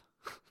worth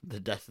the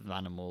death of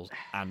animals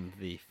and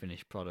the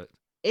finished product.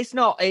 It's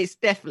not. It's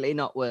definitely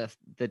not worth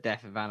the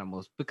death of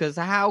animals because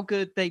how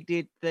good they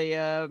did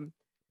the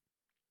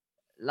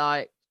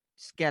like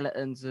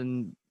skeletons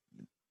and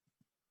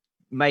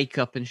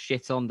makeup and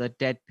shit on the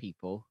dead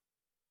people.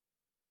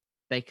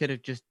 They could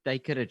have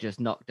just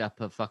knocked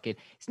up a fucking.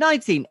 It's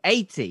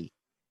 1980.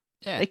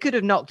 Yeah. They could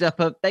have knocked up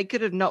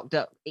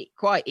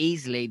quite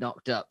easily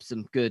knocked up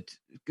some good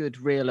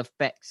real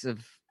effects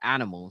of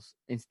animals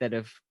instead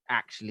of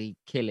actually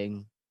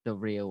killing the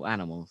real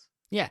animals.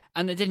 Yeah,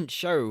 and they didn't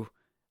show,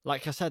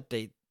 like I said,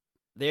 they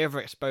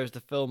overexposed the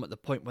film at the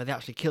point where they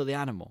actually kill the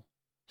animal.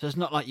 So it's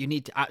not like you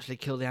need to actually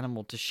kill the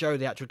animal to show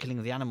the actual killing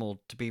of the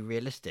animal to be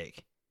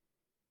realistic.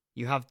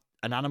 You have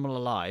an animal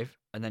alive,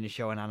 and then you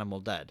show an animal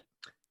dead.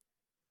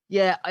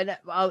 Yeah,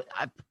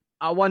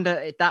 I wonder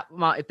if that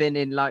might have been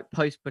in like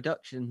post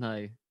production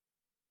though.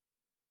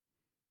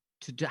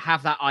 to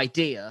have that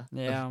idea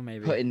Yeah, of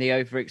maybe. putting the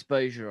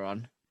overexposure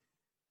on.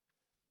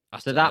 I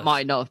So still- that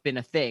might not have been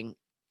a thing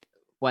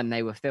when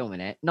they were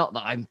filming it. Not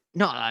that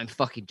I'm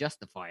fucking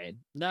justifying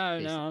No,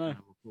 this no, no.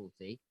 animal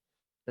cruelty,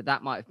 but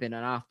that might have been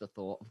an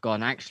afterthought of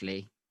gone.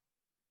 Actually,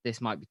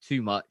 this might be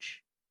too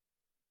much.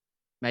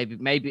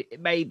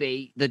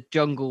 Maybe the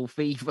jungle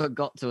fever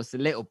got to us a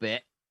little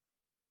bit.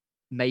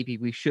 Maybe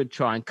we should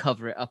try and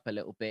cover it up a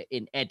little bit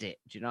in edit.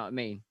 Do you know what I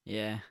mean?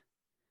 Yeah.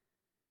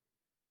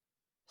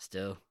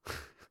 Still.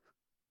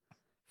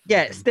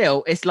 Yeah. Fucking-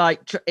 Still, it's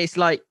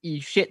like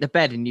you shit the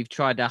bed and you've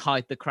tried to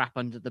hide the crap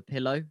under the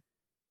pillow.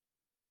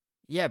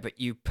 Yeah, but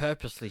you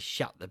purposely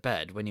shut the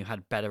bed when you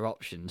had better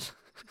options.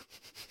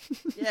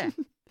 Yeah.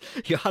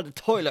 You had a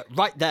toilet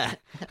right there.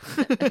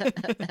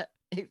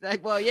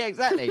 Well, yeah,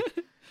 exactly.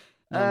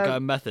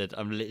 Non-going method.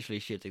 I'm literally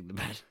shitting the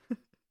bed.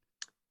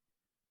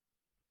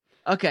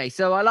 Okay,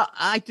 so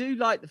I do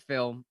like the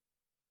film.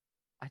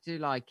 I do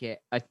like it.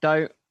 I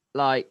don't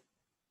like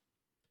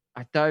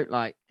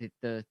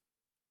the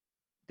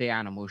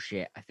animal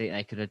shit. I think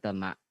they could have done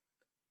that.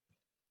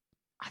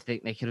 I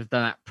think they could have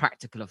done that.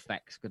 Practical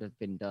effects could have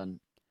been done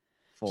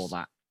for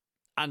that.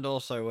 And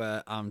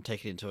also, I'm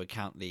taking into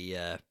account the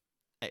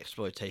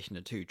exploitation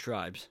of 2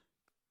 tribes.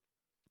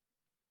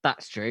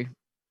 That's true.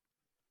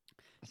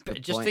 That's a But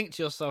good just point. think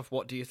to yourself,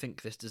 what do you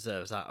think this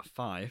deserves out of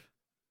 5?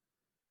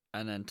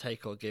 And then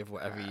take or give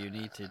whatever you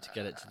need to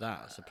get it to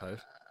that, I suppose.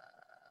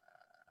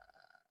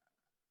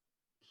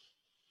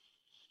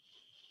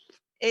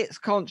 It's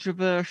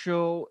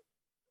controversial.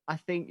 I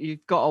think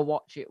you've got to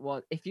watch it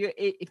once. If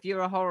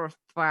you're a horror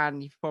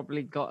fan, you've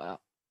probably got to,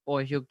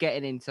 or if you're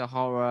getting into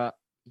horror,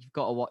 you've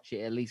got to watch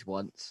it at least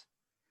once.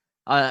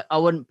 I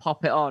wouldn't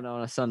pop it on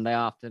a Sunday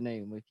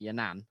afternoon with your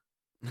nan,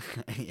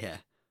 Yeah.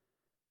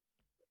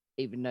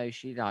 even though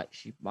she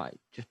might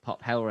just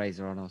pop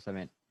Hellraiser on or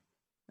something.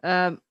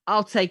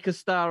 I'll take a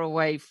star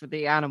away for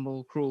the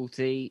animal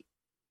cruelty,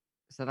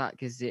 so that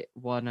gives it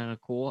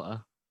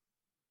 1.25.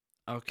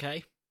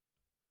 Okay.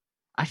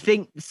 I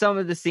think some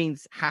of the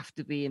scenes have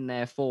to be in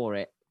there for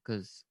it,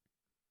 because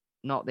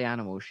not the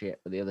animal shit,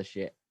 but the other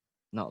shit.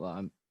 Not that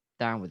I'm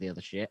down with the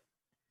other shit,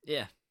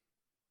 Yeah.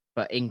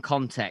 but in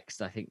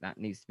context, I think that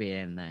needs to be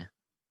in there.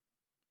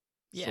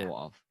 Yeah. Sort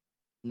of.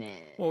 Nah,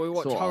 Well, we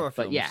watch sort horror of,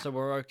 but films, yeah. so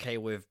we're okay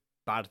with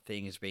bad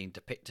things being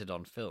depicted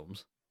on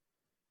films.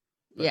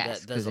 But Yes,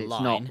 there's because a it's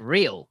line. not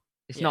real.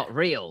 It's Yeah. not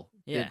real.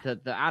 Yeah.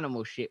 The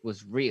animal shit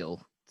was real.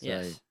 So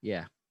Yes.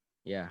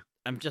 yeah.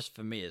 And just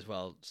for me as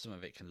well, some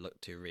of it can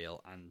look too real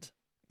and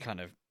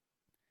kind of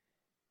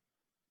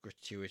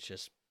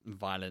gratuitous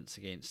violence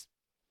against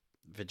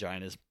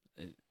vaginas.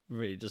 It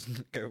really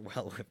doesn't go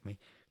well with me.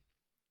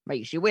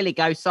 Makes your willy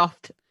go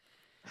soft.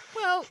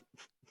 Well,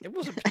 it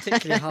wasn't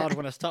particularly hard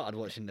when I started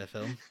watching the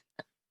film,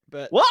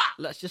 but What?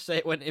 let's just say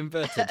it went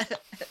inverted.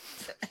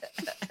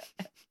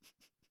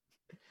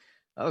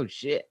 Oh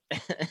shit.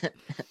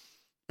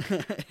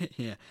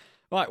 Yeah.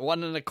 Right,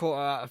 1.25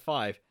 out of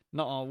 5.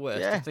 Not our worst.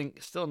 I Yeah.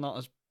 think still not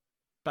as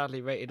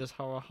badly rated as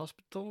Horror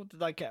Hospital.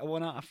 Did I get a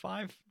 1 out of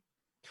 5?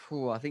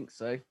 Ooh, I think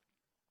so.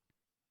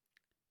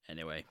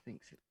 Anyway, I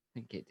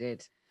think it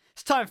did.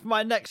 it's time for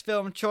my next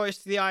film choice,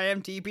 the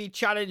IMDb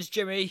challenge,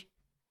 Jimmy.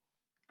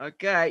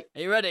 Okay,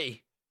 Are you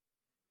ready?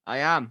 I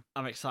am.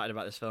 I'm excited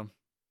about this film.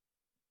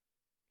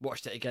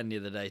 Watched it again the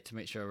other day to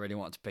make sure I really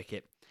want to pick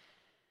it.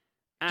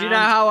 Do you know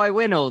how I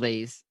win all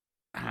these?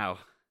 How?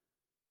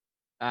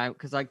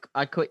 Because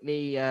I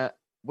quickly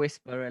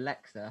whisper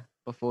Alexa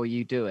before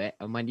you do it,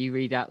 and when you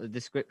read out the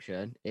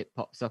description, it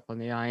pops up on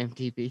the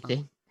IMDb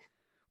thing.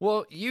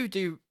 Well, you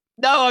do.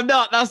 No, I'm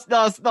not.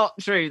 That's not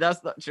true.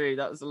 That's not true.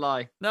 That was a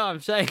lie. No, I'm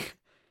saying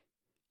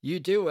you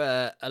do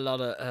a lot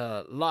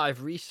of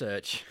live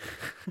research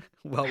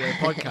while we're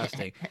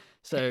podcasting.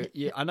 So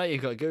I know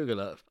you've got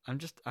Google up.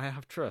 I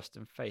have trust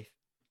and faith.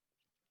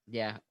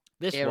 Yeah.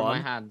 This Here are my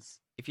one, hands.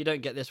 if you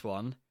don't get this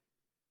one,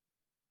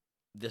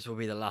 this will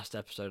be the last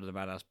episode of the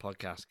Madhouse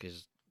podcast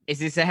because Is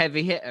this a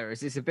heavy hitter? Is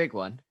this a big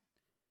one?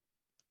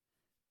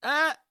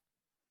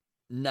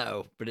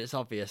 no, but it's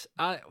obvious.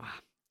 Oh,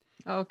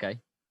 okay.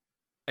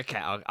 Okay,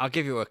 I'll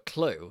give you a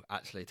clue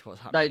actually to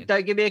what's No, happening.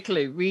 don't give me a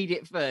clue. Read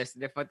it first,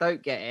 and if I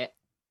don't get it,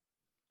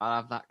 I'll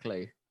have that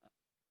clue.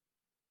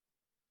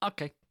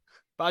 Okay,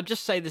 but I'll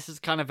just say this is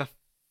kind of a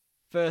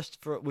first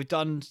for we've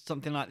done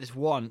something like this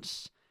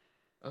once,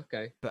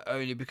 Okay. but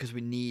only because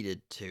we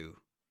needed to.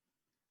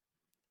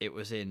 It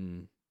was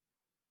in.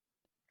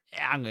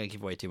 Yeah, I'm going to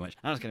give away too much.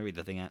 I'm just going to read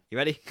the thing out. You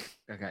ready?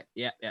 Okay.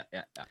 Yeah.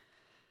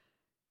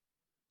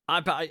 I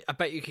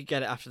bet you could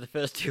get it after the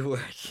first 2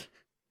 words.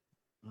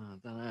 Oh, I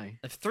don't know.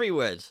 3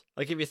 words.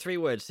 I'll give you 3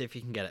 words. See if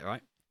you can get it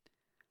right.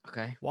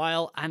 Okay.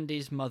 While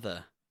Andy's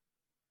mother.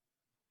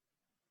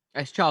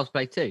 It's Child's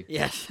Play 2.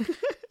 Yes.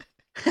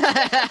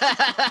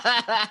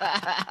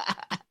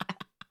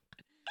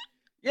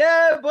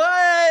 Yeah,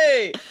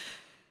 boy.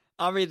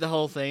 I'll read the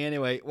whole thing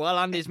anyway. While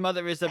Andy's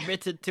mother is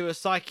admitted to a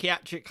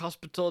psychiatric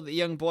hospital, the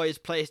young boy is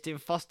placed in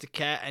foster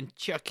care, and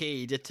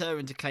Chucky,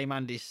 determined to claim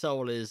Andy's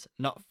soul, is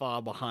not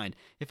far behind.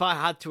 If I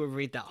had to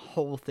read that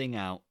whole thing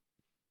out,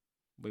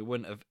 we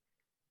wouldn't have,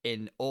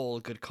 in all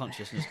good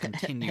consciousness,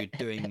 continued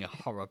doing a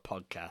horror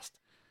podcast.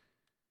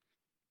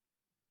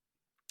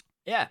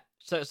 Yeah,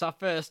 so it's our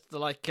first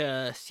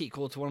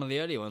sequel to one of the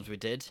earlier ones we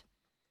did.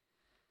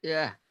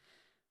 Yeah.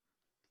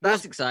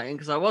 That's exciting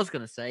because I was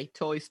going to say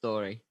Toy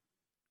Story.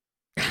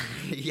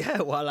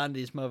 Yeah, while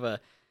Andy's mother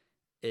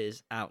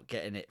is out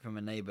getting it from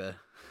a neighbour.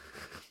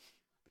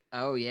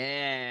 Oh,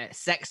 yeah.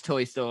 Sex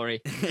Toy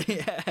Story.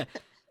 Yeah.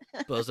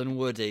 Buzz and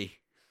Woody.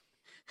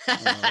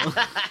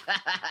 Oh.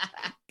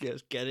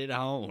 Just get it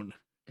on.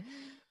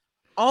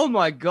 Oh,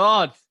 my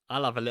God.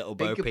 I'll have a little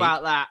Bo Think Peep.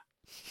 about that.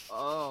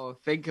 Oh,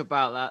 think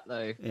about that,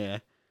 though. Yeah.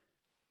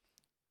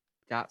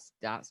 That's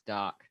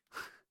dark.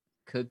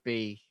 Could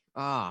be...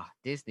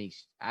 Disney.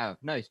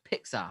 No, it's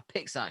Pixar.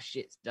 Pixar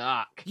shit's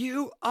dark.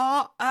 You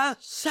are a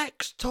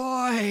sex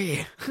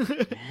toy.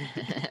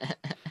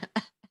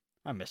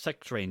 I'm a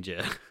sex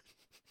ranger.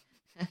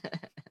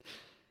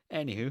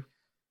 Anywho,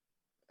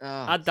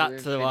 add that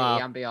to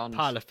our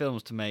pile of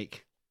films to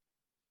make.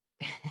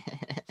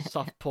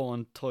 Soft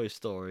porn Toy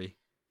Story.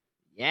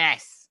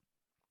 Yes.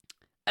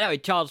 Anyway,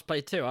 Child's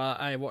Play 2.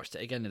 I watched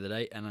it again the other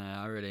day and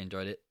I really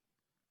enjoyed it.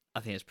 I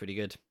think it's pretty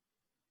good.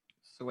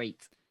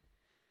 Sweet.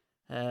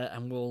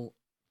 And we'll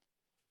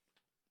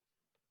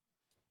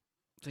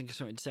think of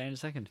something to say in a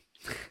second.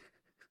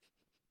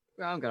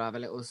 I'm gonna have a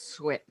little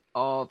swip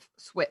of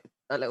the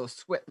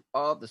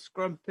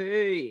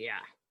scrumpy.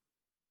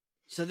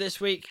 So this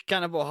week,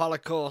 Cannibal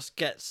Holocaust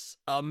gets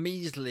a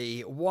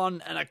measly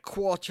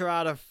 1.25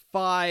 out of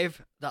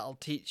 5. That'll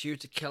teach you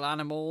to kill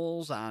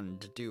animals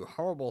and do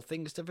horrible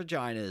things to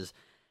vaginas.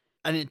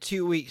 And in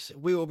 2 weeks,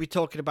 we will be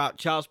talking about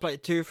Child's Play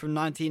 2 from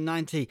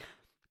 1990.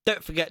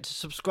 Don't forget to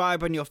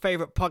subscribe on your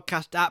favourite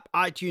podcast app,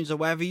 iTunes, or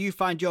wherever you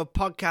find your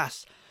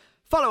podcasts.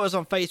 Follow us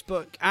on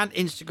Facebook and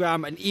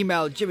Instagram and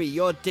email Jimmy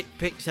your dick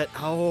pics at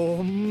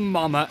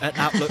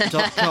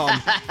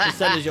homemama@outlook.com and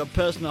send us your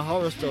personal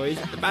horror stories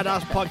at the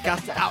Madhouse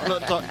Podcast at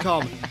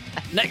outlook.com.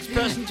 Next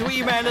person to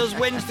email us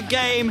wins the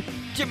game.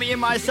 Jimmy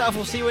and myself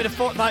will see you in a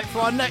fortnight for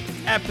our next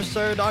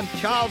episode on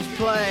Child's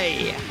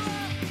Play.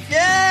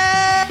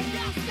 Yeah!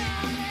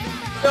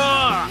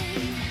 Time,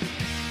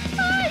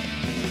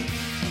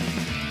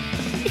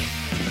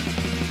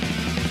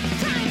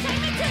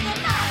 take me to the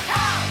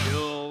madhouse.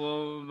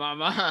 Yo,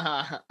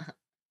 mama.